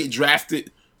not gonna get drafted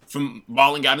from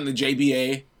balling out in the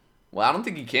JBA. Well, I don't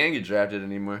think he can get drafted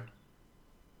anymore.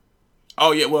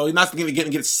 Oh, yeah, well, he's not going to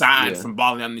get signed from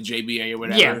balling out in the JBA or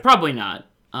whatever. Yeah, probably not.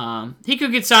 He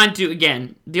could get signed to,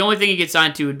 again, the only thing he gets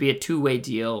signed to would be a two-way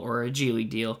deal or a G League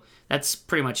deal. That's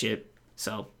pretty much it.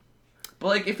 So,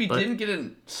 but, if he didn't get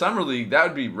in Summer League, that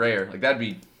would be rare. Like, that'd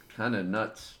be kind of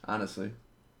nuts, honestly.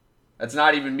 That's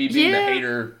not even me being the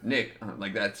hater, Nick.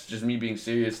 Like, that's just me being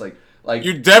serious. Like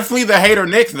you're definitely the hater,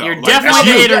 Nick. Though you're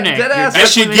definitely the hater,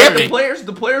 Nick.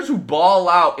 The players who ball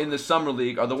out in the summer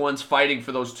league are the ones fighting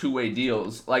for those two-way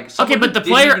deals. Like, someone but the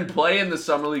didn't even play in the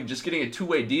summer league, just getting a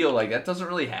two-way deal, like that doesn't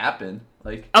really happen.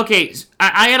 Like, okay,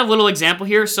 I had a little example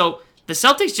here. So the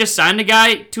Celtics just signed a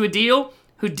guy to a deal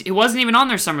who wasn't even on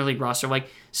their summer league roster.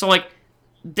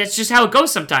 That's just how it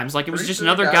goes sometimes. Like, it was just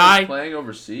another guy playing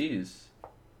overseas.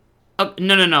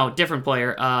 No, different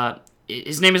player.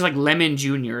 His name is like Lemon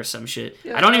Jr. or some shit.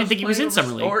 Yeah, I don't even think he was in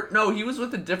Summer League. No, he was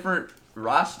with a different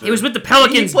roster. He was with the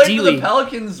Pelicans. He played for the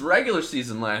Pelicans regular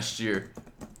season last year.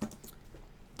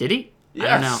 Did he?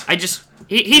 Yes. I don't know.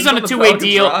 He's on a two-way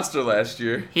deal. Roster last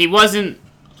year. He wasn't.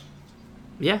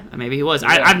 Yeah, maybe he was.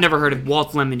 Yeah. I've never heard of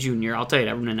Walt Lemon Jr. I'll tell you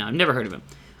that right now. I've never heard of him.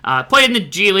 Played in the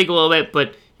G League a little bit,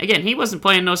 but again, he wasn't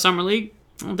playing no Summer League.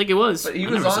 I don't think it was. But he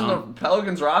was on the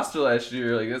Pelicans roster last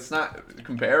year. Like, that's not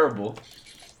comparable.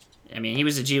 I mean, he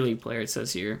was a G League player, it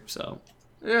says here, so.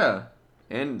 Yeah.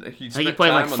 And he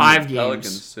played like 5 games.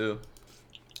 Pelicans, too.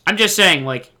 I'm just saying,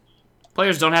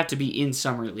 players don't have to be in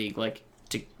Summer League,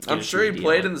 to I'm sure he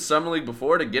played in the Summer League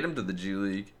before to get him to the G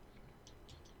League.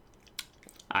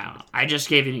 I don't know. I just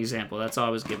gave you an example. That's all I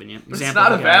was giving you. It's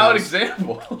not a valid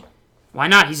example. Why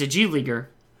not? He's a G Leaguer.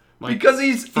 Because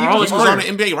he was on an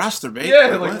NBA roster, babe.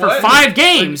 Yeah, for 5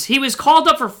 games. He was called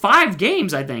up for 5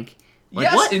 games, I think.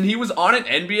 Yes, what? And he was on an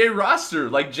NBA roster.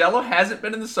 Jello hasn't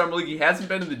been in the Summer League. He hasn't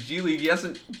been in the G League. He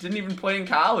didn't even play in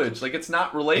college. It's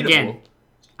not relatable. Again,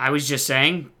 I was just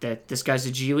saying that this guy's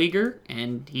a G Leaguer,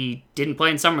 and he didn't play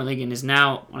in Summer League and is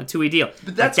now on a 2-way deal.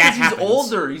 But that's because he's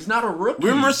older. He's not a rookie.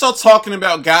 We're more so talking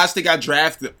about guys that got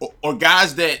drafted or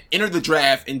guys that entered the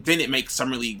draft and didn't make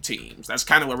Summer League teams. That's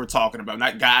kind of what we're talking about,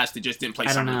 not guys that just didn't play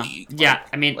Summer League. Yeah,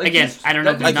 I mean, again, I don't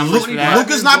know the numbers for that.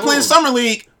 Luka's not playing Summer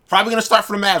League. Probably going to start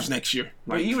for the Mavs next year.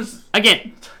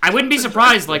 Again, I wouldn't be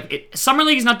surprised. Summer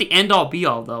League is not the end-all,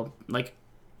 be-all, though.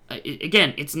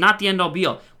 Again, it's not the end-all,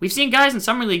 be-all. We've seen guys in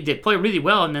Summer League that play really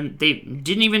well, and then they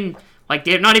didn't even,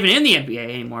 they're not even in the NBA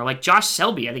anymore. Josh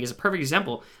Selby, I think, is a perfect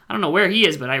example. I don't know where he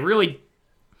is, but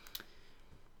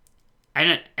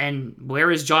and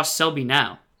where is Josh Selby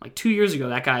now? 2 years ago,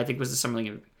 that guy, I think, was the Summer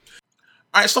League MVP.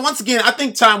 All right, so once again, I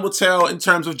think time will tell in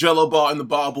terms of Jello Ball and the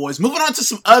Ball Boys. Moving on to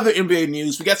some other NBA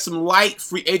news. We got some light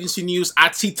free agency news.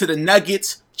 IT to the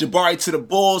Nuggets, Jabari to the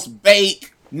Bulls,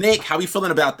 Bake. Nick, how are you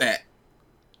feeling about that?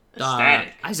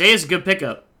 Ecstatic. Isaiah's a good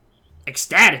pickup.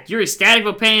 Ecstatic. You're ecstatic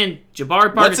about paying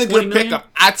Jabari Parker What's a good pickup?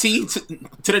 IT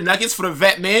to the Nuggets for the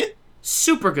vet man?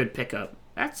 Super good pickup.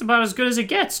 That's about as good as it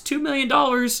gets. $2 million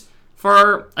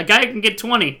for a guy who can get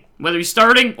 20, whether he's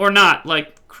starting or not.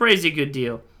 Crazy good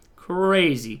deal.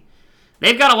 Crazy.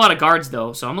 They've got a lot of guards,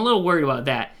 though, so I'm a little worried about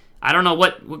that. I don't know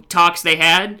what talks they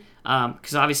had,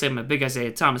 because obviously I'm a big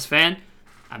Isaiah Thomas fan.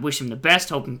 I wish him the best.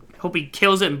 Hope he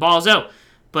kills it and balls out.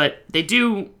 But they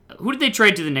do. Who did they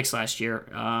trade to the Knicks last year?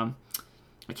 I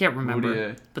can't remember.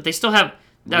 Moutier. But they still have.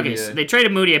 Okay, so they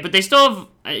traded Moutier, but they still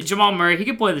have Jamal Murray. He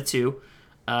can play the 2.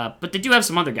 But they do have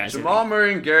some other guys. Jamal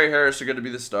Murray and Gary Harris are going to be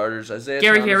the starters. Isaiah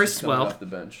Gary Thomas Harris is coming off the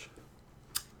bench.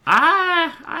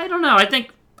 I don't know. I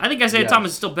think Isaiah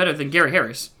Thomas is still better than Gary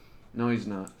Harris. No, he's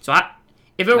not. So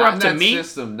if it were up to me,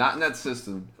 not in that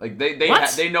system. Like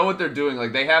they know what they're doing.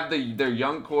 Like they have their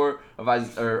young core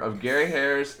of Gary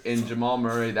Harris and Jamal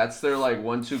Murray. That's their like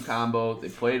 1-2 combo. They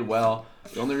played well.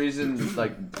 The only reason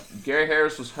like Gary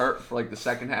Harris was hurt for like the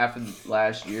second half of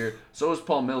last year. So was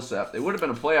Paul Millsap. They would have been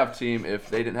a playoff team if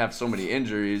they didn't have so many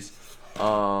injuries.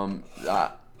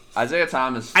 Isaiah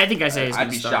Thomas. I think Isaiah's I'd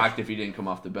be shocked if he didn't come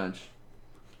off the bench.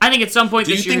 I think at some point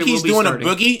this year he will be starting. Do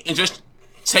you think he's doing a boogie and just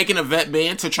taking a vet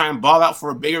man to try and ball out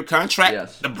for a bigger contract?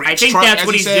 Yes. I think that's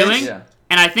what he's doing. Yeah.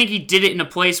 And I think he did it in a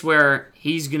place where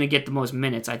he's going to get the most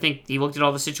minutes. I think he looked at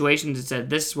all the situations and said,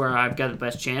 this is where I've got the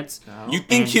best chance. You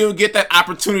think he'll get that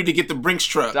opportunity to get the Brinks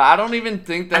truck? I don't even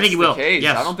think that's the case.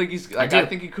 Yes. I don't think he's... Like, I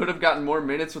think he could have gotten more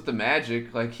minutes with the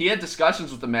Magic. Like, he had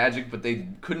discussions with the Magic, but they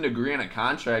couldn't agree on a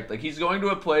contract. Like, he's going to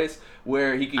a place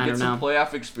where he can get some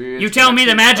playoff experience. You telling me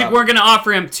the Magic weren't going to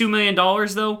offer him $2 million,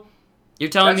 though? You're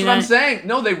telling me that? That's what I'm saying.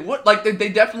 No, they would. Like, they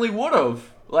definitely would have.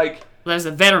 Like... That's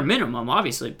a veteran minimum,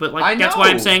 obviously, but like that's why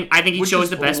I'm saying I think he chose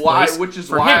the best place. Which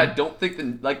is why I don't think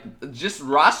just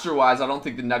roster wise, I don't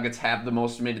think the Nuggets have the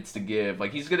most minutes to give.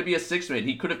 Like he's going to be a 6-man.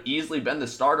 He could have easily been the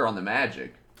starter on the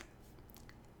Magic.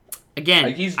 Again,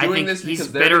 like he's doing this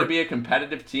because they're going to be a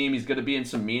competitive team. He's going to be in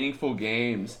some meaningful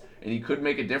games, and he could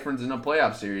make a difference in a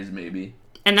playoff series, maybe.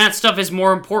 And that stuff is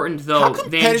more important, though,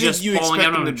 than just falling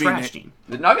out on a trash team.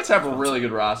 The Nuggets have a really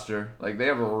good roster. Like, they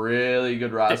have a really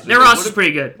good roster. Their roster's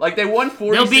pretty good. Like, they won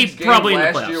 46 games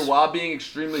last year while being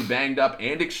extremely banged up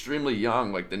and extremely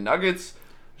young. Like, the Nuggets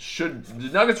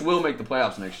will make the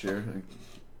playoffs next year. Like,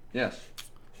 yes.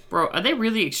 Bro, are they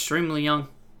really extremely young?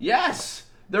 Yes.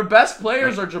 Their best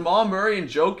players are Jamal Murray and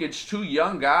Jokic, 2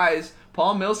 young guys.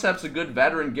 Paul Millsap's a good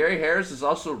veteran. Gary Harris is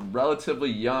also relatively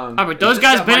young. Oh, but those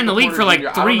guys have been in the league for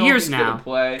like 3 years now.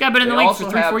 Got been in the league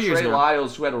for 4 years now. They also have Trey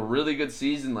Lyles, who had a really good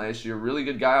season last year, really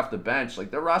good guy off the bench.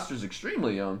 Like, their roster's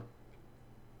extremely young.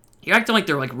 You're acting like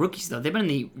they're like rookies, though. They've been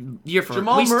in the year for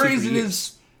Jamal at least Murray's 2 in years.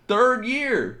 his 3rd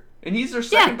year. And he's their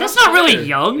second best player. Yeah, that's not really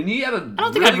young. And he had I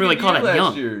don't think I'd really call that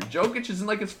young. Year. Jokic is in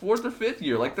like his 4th or 5th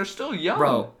year. Like, they're still young.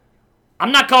 Bro,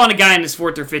 I'm not calling a guy in his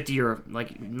 4th or 5th year.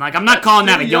 Like I'm not calling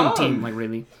that a young team. Like,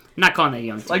 really. I'm not calling that a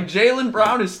young team. Like, Jaylen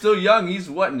Brown is still young. He's,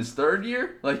 what, in his 3rd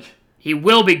year? Like, he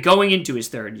will be going into his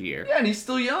 3rd year. Yeah, and he's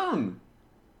still young.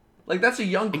 Like, that's a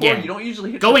young core. You don't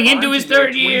usually hit going into his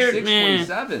 3rd year,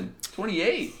 27,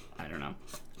 28. I don't know.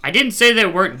 I didn't say they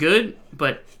weren't good,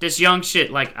 but this young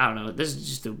shit, like, I don't know. This is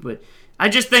just but I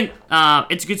just think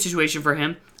it's a good situation for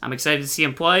him. I'm excited to see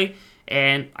him play,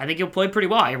 and I think he'll play pretty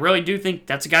well. I really do think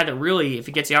that's a guy that really, if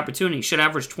he gets the opportunity, should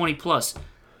average 20+.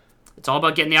 It's all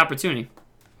about getting the opportunity.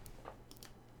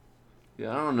 Yeah,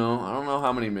 I don't know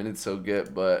how many minutes he'll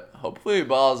get, but hopefully he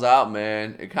balls out,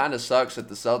 man. It kind of sucks that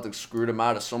the Celtics screwed him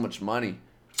out of so much money.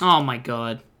 Oh, my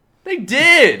God. They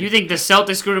did! You think the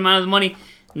Celtics screwed him out of the money?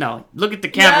 No. Look at the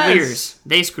Cavaliers. Yes.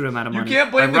 They screwed him out of money. You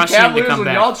can't blame the Cavaliers when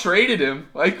y'all traded him.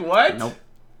 Like, what? Nope.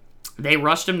 They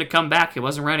rushed him to come back. He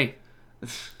wasn't ready.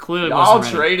 Clearly y'all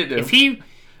wasn't ready. Traded him. If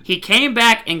he came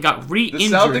back and got re-injured,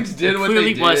 the Celtics did what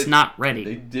clearly they did. Was not ready.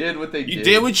 They did what they did. You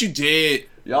did what you did.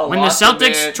 When the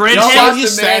Celtics traded him, you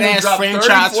sad-ass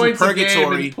franchise from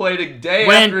purgatory. Played a day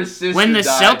after his sister when the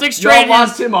died. Celtics traded him,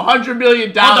 lost him $100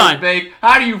 million, Bake.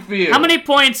 How do you feel? How many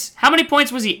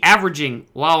points was he averaging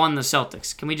while on the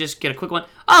Celtics? Can we just get a quick one?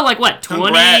 Oh, like what,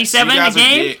 27 a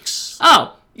game?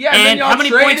 Oh. Yeah, and how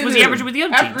many points was he averaging with the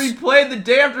other teams? After he played the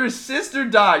day after his sister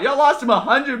died. Y'all lost him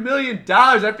 $100 million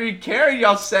after he carried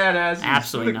y'all sad asses.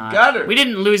 Absolutely to the not. Gutter. We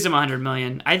didn't lose him $100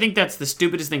 million. I think that's the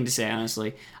stupidest thing to say,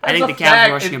 honestly. I think the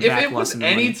Cavs rushing him back lost him the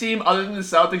money. If it was any team other than the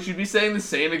Celtics, you'd be saying the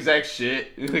same exact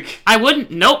shit. I wouldn't.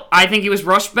 Nope. I think he was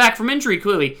rushed back from injury,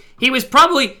 clearly. He was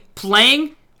probably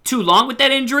playing too long with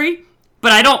that injury,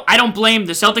 but I don't blame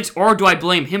the Celtics, or do I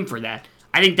blame him for that?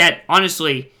 I think that,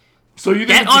 honestly... So you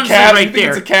think it's a Cavs? Right, you think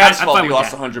it's a Cavs fault he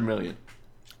lost $100 million?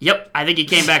 Yep, I think he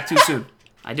came back too soon.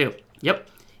 I do. Yep,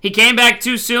 he came back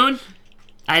too soon.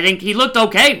 I think he looked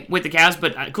okay with the Cavs,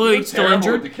 but clearly he's still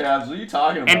injured. With the Cavs, what are you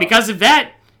talking about? And because of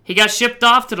that, he got shipped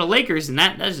off to the Lakers, and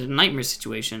that's a nightmare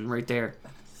situation right there.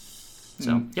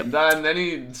 So, yep. And then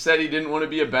he said he didn't want to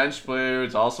be a bench player.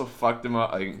 It's also fucked him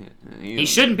up. He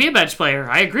shouldn't be a bench player.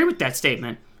 I agree with that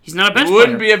statement. He's not a bench player. He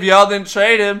wouldn't be if y'all didn't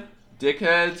trade him,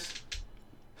 dickheads.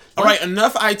 All right,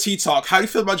 enough IT talk. How do you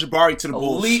feel about Jabari to the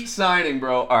Bulls? Elite signing,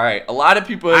 bro. All right, a lot of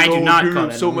people are like, I do not call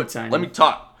that so elite much. signing. Let me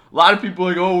talk. A lot of people are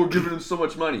like, oh, we're giving him so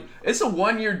much money. It's a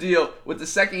 1-year deal with the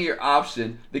second-year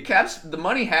option. The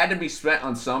money had to be spent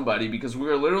on somebody because we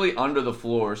were literally under the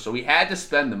floor, so we had to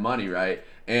spend the money, right?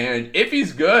 And if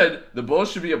he's good, the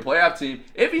Bulls should be a playoff team.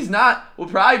 If he's not, we'll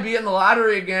probably be in the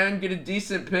lottery again, get a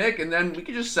decent pick, and then we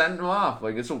could just send him off.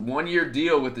 Like, it's a 1-year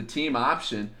deal with the team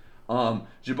option.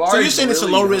 Jabari. So you're saying it's a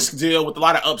low risk deal with a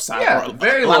lot of upside, yeah, or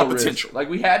very a lot low of risk. potential. Like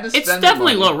we had to spend. It's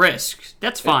definitely the money. low risk.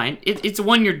 That's fine. It's a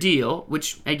 1-year deal,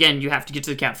 which again you have to get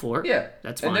to the cap floor. Yeah,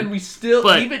 that's fine. And then we still,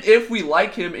 but, even if we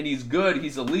like him and he's good,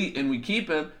 he's elite, and we keep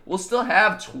him, we'll still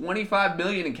have $25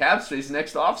 million in cap space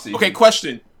next offseason. Okay,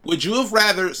 question: would you have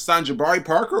rather signed Jabari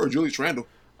Parker or Julius Randle?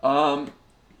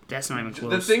 That's not even close.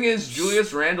 The thing is,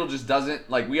 Julius Randle just doesn't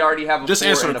like. We already have a just 4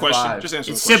 answer and the a question. 5. Just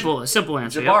answer it's the question. simple. A simple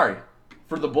answer. Jabari. Yep.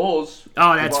 For the Bulls.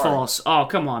 Oh, that's Jabari. false. Oh,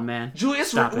 come on, man.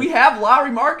 Julius, Stop we it. have Lowry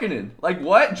Markkinen. Like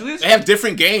what? Julius. They have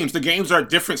different games. The games are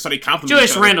different, so they complement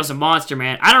Julius each other. Randle's a monster,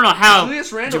 man. I don't know how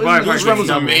Julius Randle Jabari Julius Parker's Randle was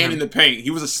a double man him. in the paint. He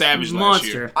was a savage monster.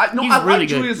 last year. I He's like really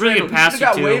good. Julius Really Randle. good passer He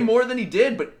got too. way more than he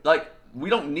did, but like we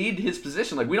don't need his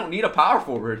position. Like we don't need a power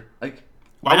forward. Like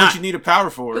Why not? would you need a power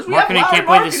forward? Because we have Markkinen can't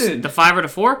Lowry play Markkinen. the 5 or the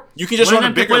 4. You can just One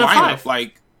run of a them can bigger play the lineup. 5.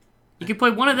 Like You could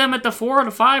play one of them at the 4 or the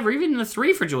 5, or even the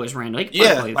 3 for Julius Randle. He could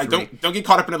yeah, play like 3. don't get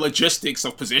caught up in the logistics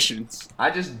of positions.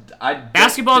 I don't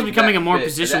Basketball is think becoming that a more fit.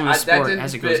 positionless That sport didn't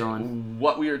as it goes fit on.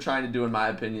 What we were trying to do, in my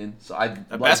opinion. So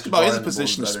Basketball is a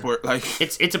positionless sport. Like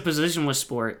It's a positionless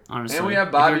sport, honestly. And we have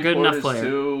If Bobby you're a good enough Portis player.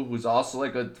 too, who's also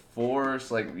like a force.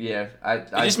 Like yeah,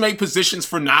 they just make positions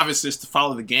for novices to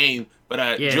follow the game.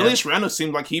 But Yeah. Julius Randle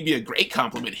seemed like he'd be a great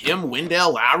compliment. Him,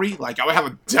 Wendell, Lowry. Like I would have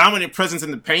a dominant presence in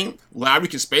the paint. Lowry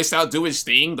can space out, do his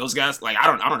thing. Those guys, like I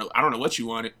don't know what you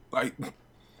wanted. Like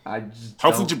I just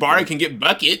hopefully don't Jabari think- can get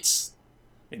buckets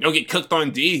and don't get cooked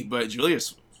on D. But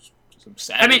Julius, some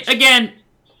savage. I mean, again,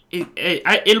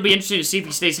 it'll be interesting to see if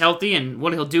he stays healthy and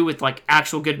what he'll do with like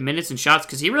actual good minutes and shots,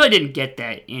 because he really didn't get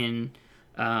that in.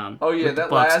 Oh yeah, with the that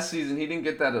Bucks. last season he didn't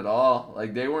get that at all.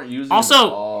 Like they weren't using Also- him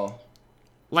at all.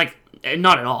 Like,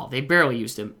 not at all. They barely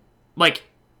used him. Like,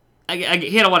 he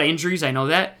had a lot of injuries, I know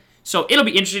that. So it'll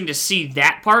be interesting to see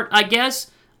that part, I guess.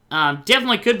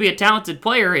 Definitely could be a talented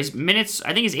player. His minutes,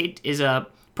 I think his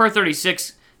per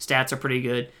 36 stats are pretty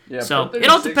good. Yeah, so per it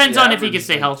all 36, depends on if he can averaged,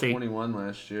 stay like, healthy. 21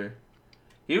 last year.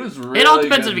 He was really It all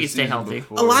depends good if he the can stay season healthy.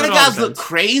 before. A lot It of all guys look depends.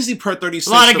 crazy per 36. A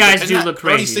lot of guys but do they're not look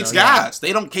crazy, 36 though, yeah. guys.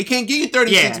 They can't give you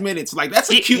 36 Yeah. minutes. Like that's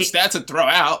a cute stat to throw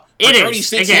out. It For is.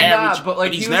 36 Again. average, Yeah, but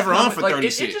like he's he was never on coming- for like,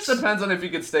 36. It just depends on if he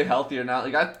could stay healthy or not.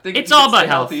 Like I think It's if he all could stay about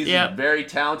health, healthy, he's yeah. a very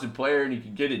talented player and he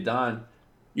can get it done.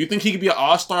 You think he could be an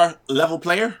all-star level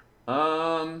player?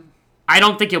 I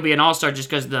don't think he'll be an all-star just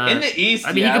because the... In the East,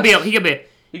 I mean, yes. he could be...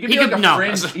 He could be like a no.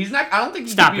 fringe. He's not. I don't think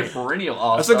he Stop could be a it. perennial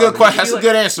all-star. That's a good question. That's a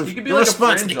good answer. He could be Good like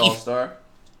response, a fringe Nicky. all-star.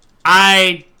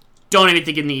 I don't even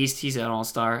think in the East he's an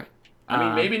all-star. I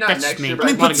mean, maybe not that's next just me. year, I but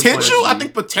mean, a lot of good potential. players. I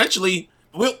think potentially.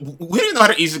 We didn't know how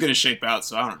the East is going to shape out,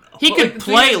 so I don't know. He But, could like, the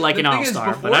play thing is- like the an thing is, all-star,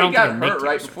 before but I don't he got think he'll make hurt, the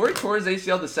right all-star. before he tore his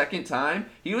ACL the second time,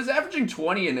 he was averaging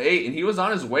 20 and 8, and he was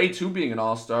on his way to being an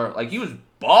all-star. Like he was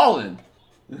balling,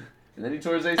 and then he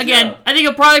tore his ACL. Again, I think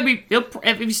he'll probably be...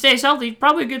 if he stays healthy,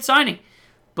 probably a good signing.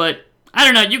 But, I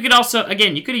don't know. You could also...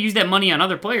 Again, you could have used that money on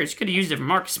other players. You could have used it for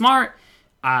Marcus Smart.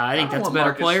 I think that's a better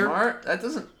Marcus player. Smart. That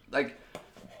doesn't like.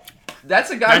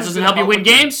 That's a guy. That who's doesn't gonna help you win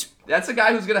games. That's a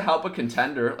guy who's gonna help a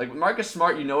contender. Like with Marcus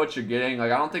Smart, you know what you're getting.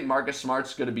 Like I don't think Marcus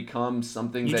Smart's gonna become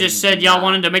something. You that just he's said y'all not.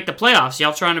 wanted to make the playoffs.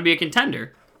 Y'all trying to be a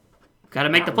contender. Got to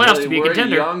make the Not playoffs really. to be a We're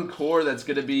contender. a young core that's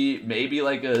gonna be maybe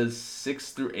like a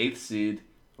 6th through 8th seed.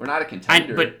 We're not a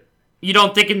contender. But you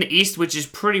don't think in the East, which is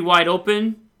pretty wide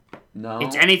open, no,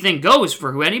 it's anything goes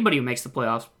for anybody who makes the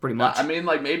playoffs, pretty much. I mean,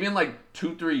 like maybe in like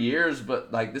 2-3 years,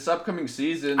 but like this upcoming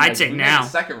season, I'd like, say if we now. make the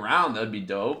second round, that'd be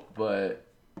dope. But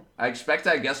I expect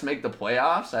to, I guess, make the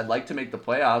playoffs. I'd like to make the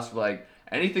playoffs, but like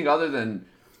anything other than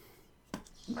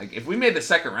like if we made the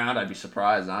second round, I'd be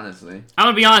surprised, honestly. I'm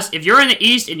gonna be honest. If you're in the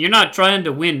East and you're not trying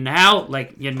to win now,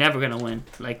 like you're never gonna win.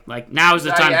 Like now is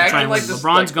the time to try and win.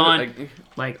 LeBron's gone.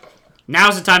 Like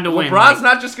now's the time to win. LeBron's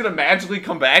not just gonna magically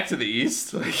come back to the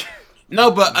East. Like No,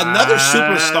 but another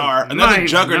superstar, another might,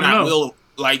 juggernaut never know. will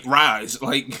like rise.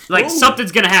 Like Like ooh.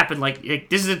 something's gonna happen. Like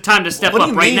this is the time to step What do up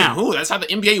you right mean? now. Who? That's how the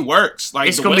NBA works. Like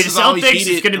It's the gonna be West the is always Celtics,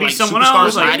 heated, it's gonna be like, someone superstars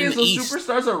else, like- hide in those the East.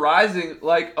 superstars are rising.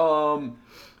 Like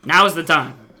Now is the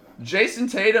time. Jason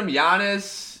Tatum,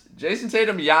 Giannis,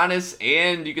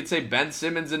 and you could say Ben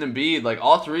Simmons and Embiid. Like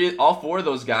all 4 of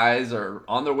those guys are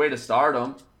on their way to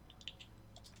stardom.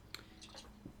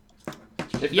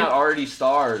 If Yep. not already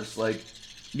stars, like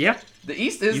Yeah. The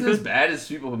East isn't as bad as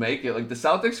people make it. Like, the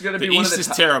Celtics are going to be one of the East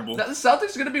is terrible. The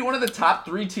Celtics are going to be one of the top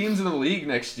 3 teams in the league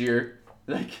next year.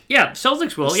 Like, yeah,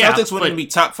 Celtics will. The Celtics wouldn't be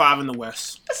top 5 in the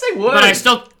West. Yes, they would. But I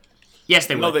still. Yes,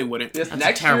 they would. No, they wouldn't. Yes,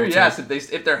 next year, yes.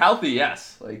 If they're healthy,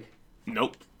 yes. Like,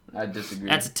 nope. I disagree.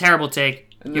 That's a terrible take.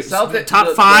 And the Celtics,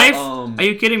 top 5? Are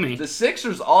you kidding me? The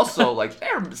Sixers also, like,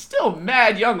 they're still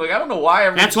mad young. Like, I don't know why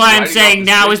everyone's That's why I'm saying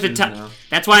now is the time. time.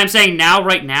 That's why I'm saying now,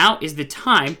 right now, is the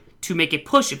time to make a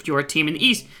push if you're a team in the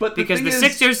East. But because the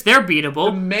Sixers, they're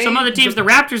beatable. Some other teams, the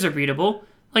Raptors are beatable.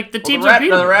 Like, the teams are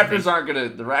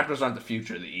beatable. The Raptors aren't the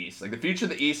future of the East. Like, the future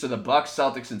of the East are the Bucks,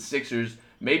 Celtics, and Sixers.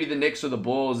 Maybe the Knicks or the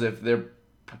Bulls if their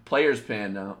players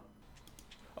pan out.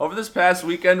 Over this past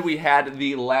weekend, we had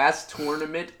the last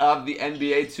tournament of the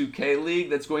NBA 2K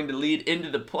League that's going to lead into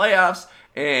the playoffs.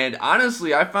 And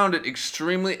honestly, I found it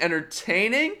extremely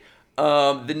entertaining.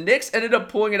 The Knicks ended up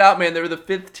pulling it out, man. They were the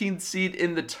 15th seed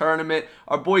in the tournament.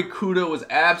 Our boy Kuda was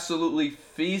absolutely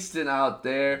feasting out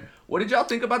there. What did y'all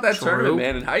think about that tournament,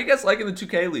 man? And how you guys liking the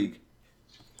 2K League?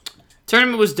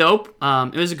 Tournament was dope.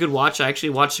 It was a good watch. I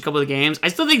actually watched a couple of the games. I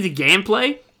still think the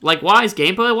gameplay,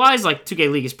 gameplay-wise, like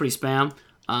 2K League is pretty spam.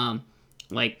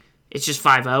 Like, it's just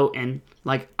 5-0, and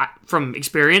like from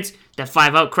experience, that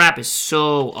 5-0 crap is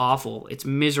so awful. It's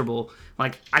miserable.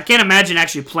 Like, I can't imagine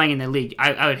actually playing in the league.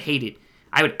 I would hate it.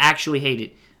 I would actually hate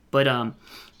it. But I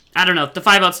don't know. The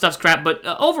 5-0 stuff's crap. But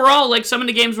overall, like, some of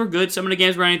the games were good. Some of the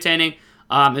games were entertaining.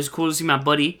 It was cool to see my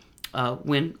buddy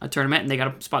win a tournament, and they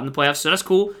got a spot in the playoffs. So that's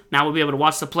cool. Now we'll be able to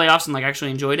watch the playoffs and like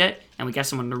actually enjoy that, and we got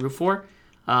someone to root for.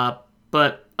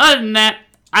 But other than that,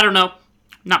 I don't know.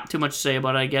 Not too much to say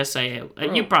about it, I guess.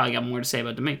 You probably got more to say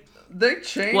about it than me. They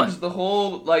changed the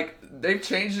whole, like, they've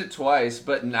changed it twice,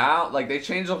 but now, like, they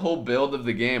changed the whole build of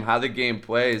the game, how the game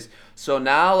plays. So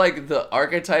now, like, the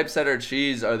archetypes that are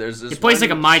cheese there's this. It plays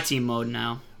like a My Team mode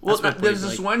now. Well, there's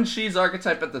this one cheese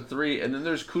archetype at the 3, and then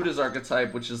there's Kuda's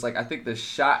archetype, which is, like, I think the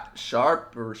sharp.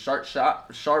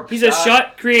 He's a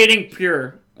shot creating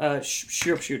pure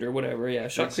sharpshooter, whatever. Yeah,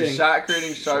 shot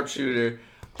creating sharpshooter.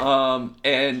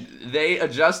 And they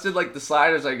adjusted like the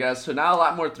sliders, I guess. So now a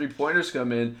lot more 3-pointers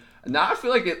come in. Now I feel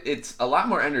like it's a lot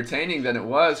more entertaining than it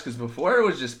was, because before it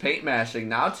was just paint mashing.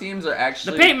 Now teams are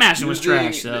actually the paint mashing was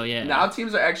trash, though. Yeah. Now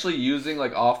teams are actually using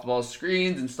like off-ball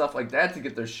screens and stuff like that to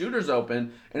get their shooters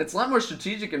open, and it's a lot more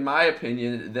strategic in my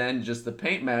opinion than just the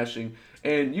paint mashing.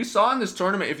 And you saw in this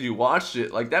tournament, if you watched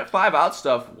it, like that 5-out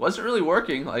stuff wasn't really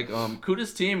working. Like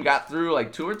Kuda's team got through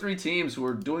like 2 or 3 teams who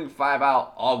were doing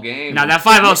 5-out all game. Now that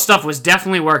 5-out stuff was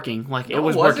definitely working. Like it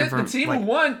was working for the team who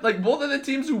won. Like both of the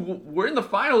teams who were in the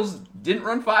finals didn't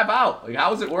run 5-out. Like how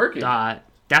was it working? That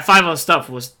 5-out stuff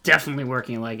was definitely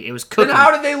working. Like it was cooking. Then how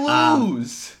did they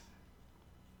lose?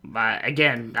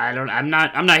 Again, I'm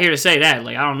not here to say that.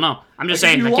 Like I don't know. I'm just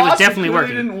saying like it was definitely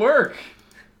working. It didn't work.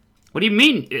 What do you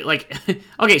mean? Like,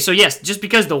 okay, so yes, just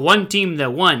because the one team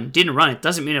that won didn't run it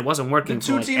doesn't mean it wasn't working. The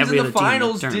 2 for, teams every in the other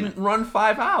finals team didn't run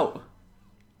 5-out,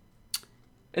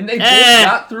 and they both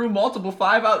got through multiple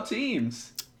 5-out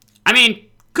teams. I mean,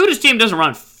 Kuda's team doesn't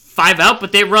run 5-out,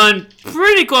 but they run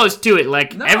pretty close to it.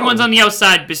 Like everyone's on the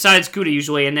outside besides Kuda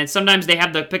usually, and then sometimes they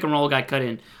have the pick and roll guy cut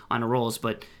in on the rolls,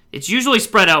 but. It's usually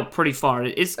spread out pretty far.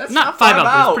 It's not 5-out,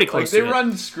 but it's pretty close like, to it. They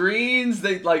run screens.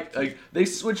 They they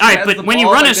switch. All right, but when you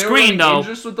run a screen, though,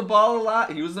 dangerous with the ball a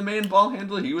lot. He was the main ball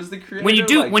handler. He was the creator.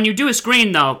 When you do a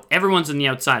screen, though, everyone's on the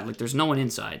outside. Like there's no one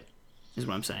inside. Is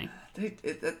what I'm saying.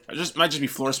 It might just be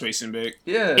floor spacing big.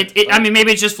 Yeah. I mean,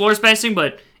 maybe it's just floor spacing,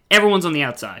 but everyone's on the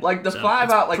outside. Like the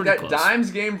 5-out, like that close.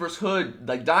 Dimes game versus Hood,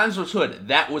 like Dimes versus Hood.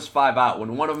 That was 5-out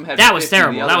when one of them had. That 50, was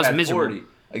terrible. The other that was had miserable. 40.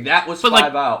 Like that was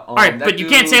 5-out. All right, but you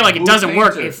can't say like it doesn't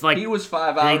work if like he was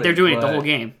 5-out. Like, they're doing it the whole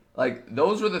game. Like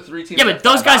those were the 3 teams. Yeah, but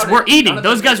those guys were eating.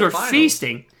 Those guys were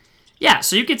feasting. Yeah,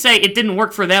 so you could say it didn't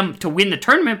work for them to win the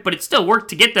tournament, but it still worked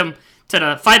to get them to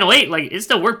the final 8. Like it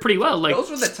still worked pretty well. Like those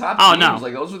were the top teams. No.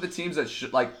 Like those were the teams that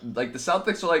should like the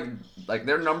Celtics are like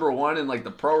they're number 1 in like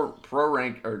the pro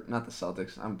rank, or not the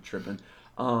Celtics. I'm tripping.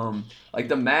 Like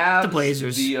the Mavs, the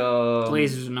Blazers. The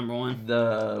Blazers are number 1.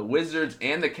 The Wizards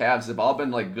and the Cavs have all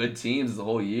been like good teams the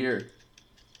whole year.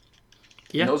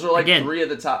 Yeah, and those are like 3 of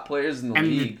the top players in the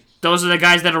league. Those are the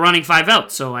guys that are running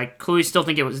 5-out. So I clearly still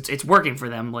think it's working for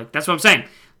them. Like that's what I'm saying.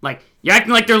 Like you're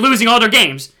acting like they're losing all their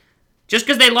games just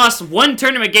because they lost one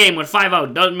tournament game with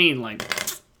 5-out doesn't mean like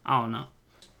I don't know.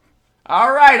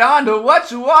 All right, on to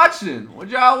Watcha Watchin. What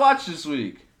y'all watch this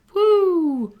week?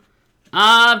 Woo!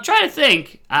 I'm trying to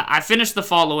think. I finished The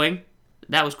Following.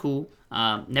 That was cool.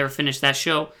 Never finished that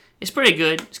show. It's pretty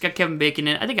good. It's got Kevin Bacon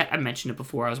in it. I think I mentioned it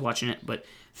before I was watching it, but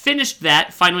finished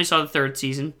that. Finally saw the 3rd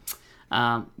season.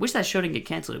 Wish that show didn't get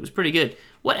canceled. It was pretty good.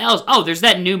 What else? Oh, there's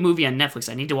that new movie on Netflix.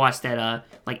 I need to watch that,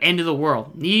 End of the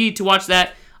World. Need to watch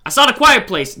that. I saw The Quiet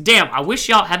Place. Damn, I wish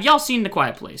y'all... Have y'all seen The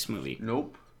Quiet Place movie?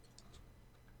 Nope.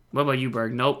 What about you,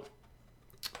 Berg? Nope.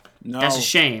 No. That's a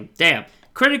shame. Damn.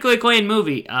 Critically acclaimed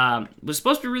movie. Was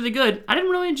supposed to be really good. I didn't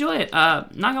really enjoy it.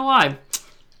 Not gonna lie.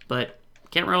 But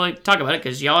can't really talk about it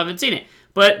because y'all haven't seen it.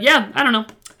 But yeah, I don't know.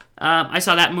 I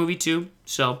saw that movie too.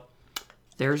 So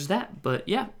there's that. But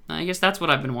yeah, I guess that's what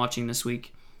I've been watching this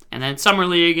week. And then Summer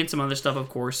League and some other stuff, of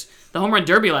course. The Home Run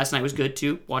Derby last night was good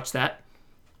too. Watch that.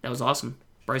 That was awesome.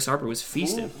 Bryce Harper was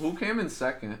feasting. Who came in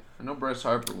second? I know Bryce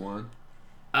Harper won.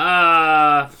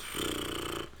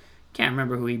 Can't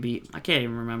remember who he beat. I can't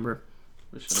even remember.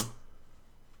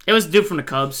 It was a dude from the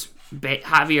Cubs.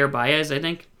 Javier Baez, I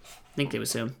think. I think it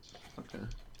was him. Okay.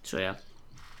 So, yeah.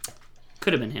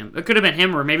 Could have been him. It could have been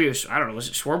him, or maybe it was, I don't know, was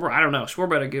it Schwarber? I don't know.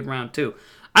 Schwarber had a good round, too.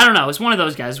 I don't know. It's one of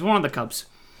those guys. One of the Cubs.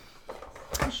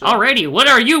 Sure. Alrighty. What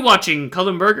are you watching,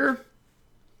 Cullenberger?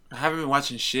 I haven't been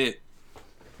watching shit.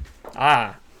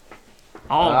 Alrighty.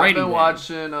 I've been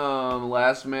watching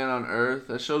Last Man on Earth.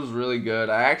 That show's really good.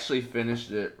 I actually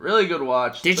finished it. Really good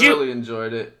watch. Did Thoroughly you?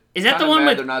 Enjoyed it. Is that the one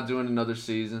with... They're not doing another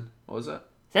season. What was that?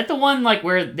 Is that the one like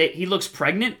where he looks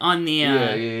pregnant on the...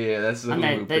 Yeah. That's the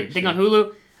Hulu picture. Thing on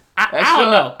Hulu? I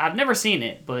don't know. I've never seen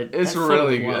it, but... It's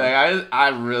really good. Like, I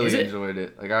really enjoyed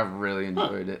it. Like, I really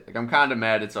enjoyed it. Like, I'm kind of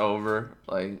mad it's over.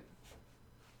 Like,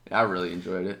 I really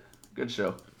enjoyed it. Good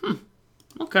show.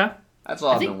 Okay. That's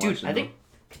all I've been watching.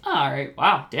 Alright.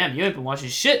 Wow. Damn, you ain't been watching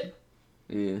shit.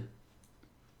 Yeah.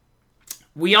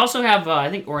 We also have, I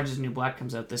think Orange is the New Black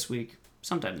comes out this week.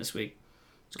 Sometime this week.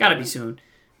 It's got to be soon.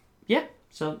 Yeah.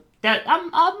 So, that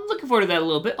I'm looking forward to that a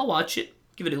little bit. I'll watch it.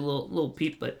 Give it a little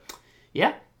peep, but...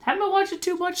 Yeah. Haven't been watching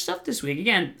too much stuff this week.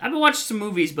 Again, I've been watching some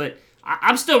movies, but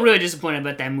I'm still really disappointed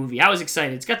about that movie. I was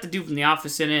excited. It's got the dude from The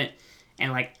Office in it,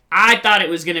 and, like, I thought it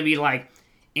was going to be, like,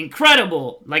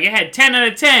 incredible. Like, it had 10 out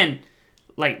of 10.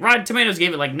 Like, Rotten Tomatoes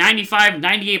gave it, like, 95,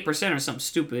 98% or something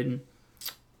stupid, and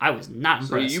I was not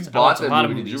impressed. So you bought that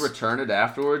movie. Did you return it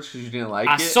afterwards because you didn't like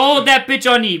it? I sold that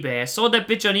bitch on eBay. I sold that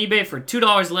bitch on eBay for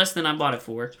 $2 less than I bought it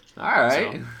for. All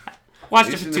right. So,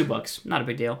 watched it for $2. Not a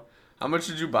big deal. How much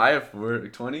did you buy it for?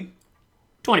 Like 20?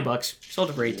 $20. Sold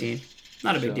it for 18.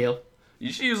 Not a big deal.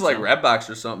 You should use like Redbox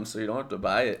or something so you don't have to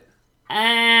buy it.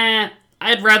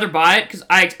 I'd rather buy it because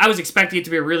I was expecting it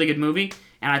to be a really good movie,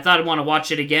 and I thought I'd want to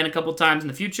watch it again a couple times in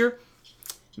the future.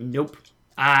 Nope.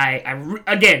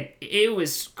 Again, it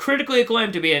was critically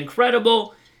acclaimed to be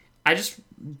incredible.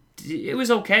 It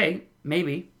was okay,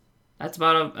 maybe. That's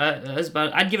about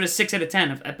I'd give it a 6 out of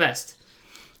 10 at best,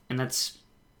 and that's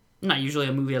not usually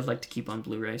a movie I'd like to keep on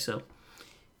Blu-ray, so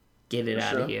get it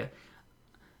out of here.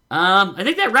 I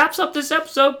think that wraps up this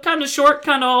episode. Kind of short,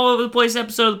 kind of all over the place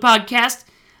episode of the podcast.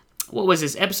 What was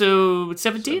this, episode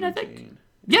 17, I think?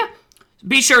 Yeah.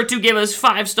 Be sure to give us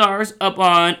 5 stars up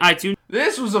on iTunes.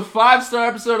 This was a 5-star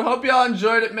episode. Hope y'all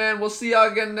enjoyed it, man. We'll see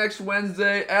y'all again next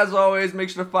Wednesday. As always, make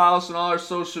sure to follow us on all our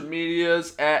social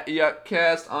medias at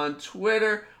YuckCast on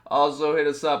Twitter. Also, hit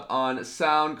us up on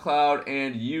SoundCloud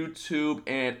and YouTube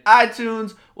and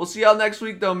iTunes. We'll see y'all next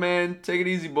week, though, man. Take it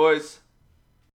easy, boys.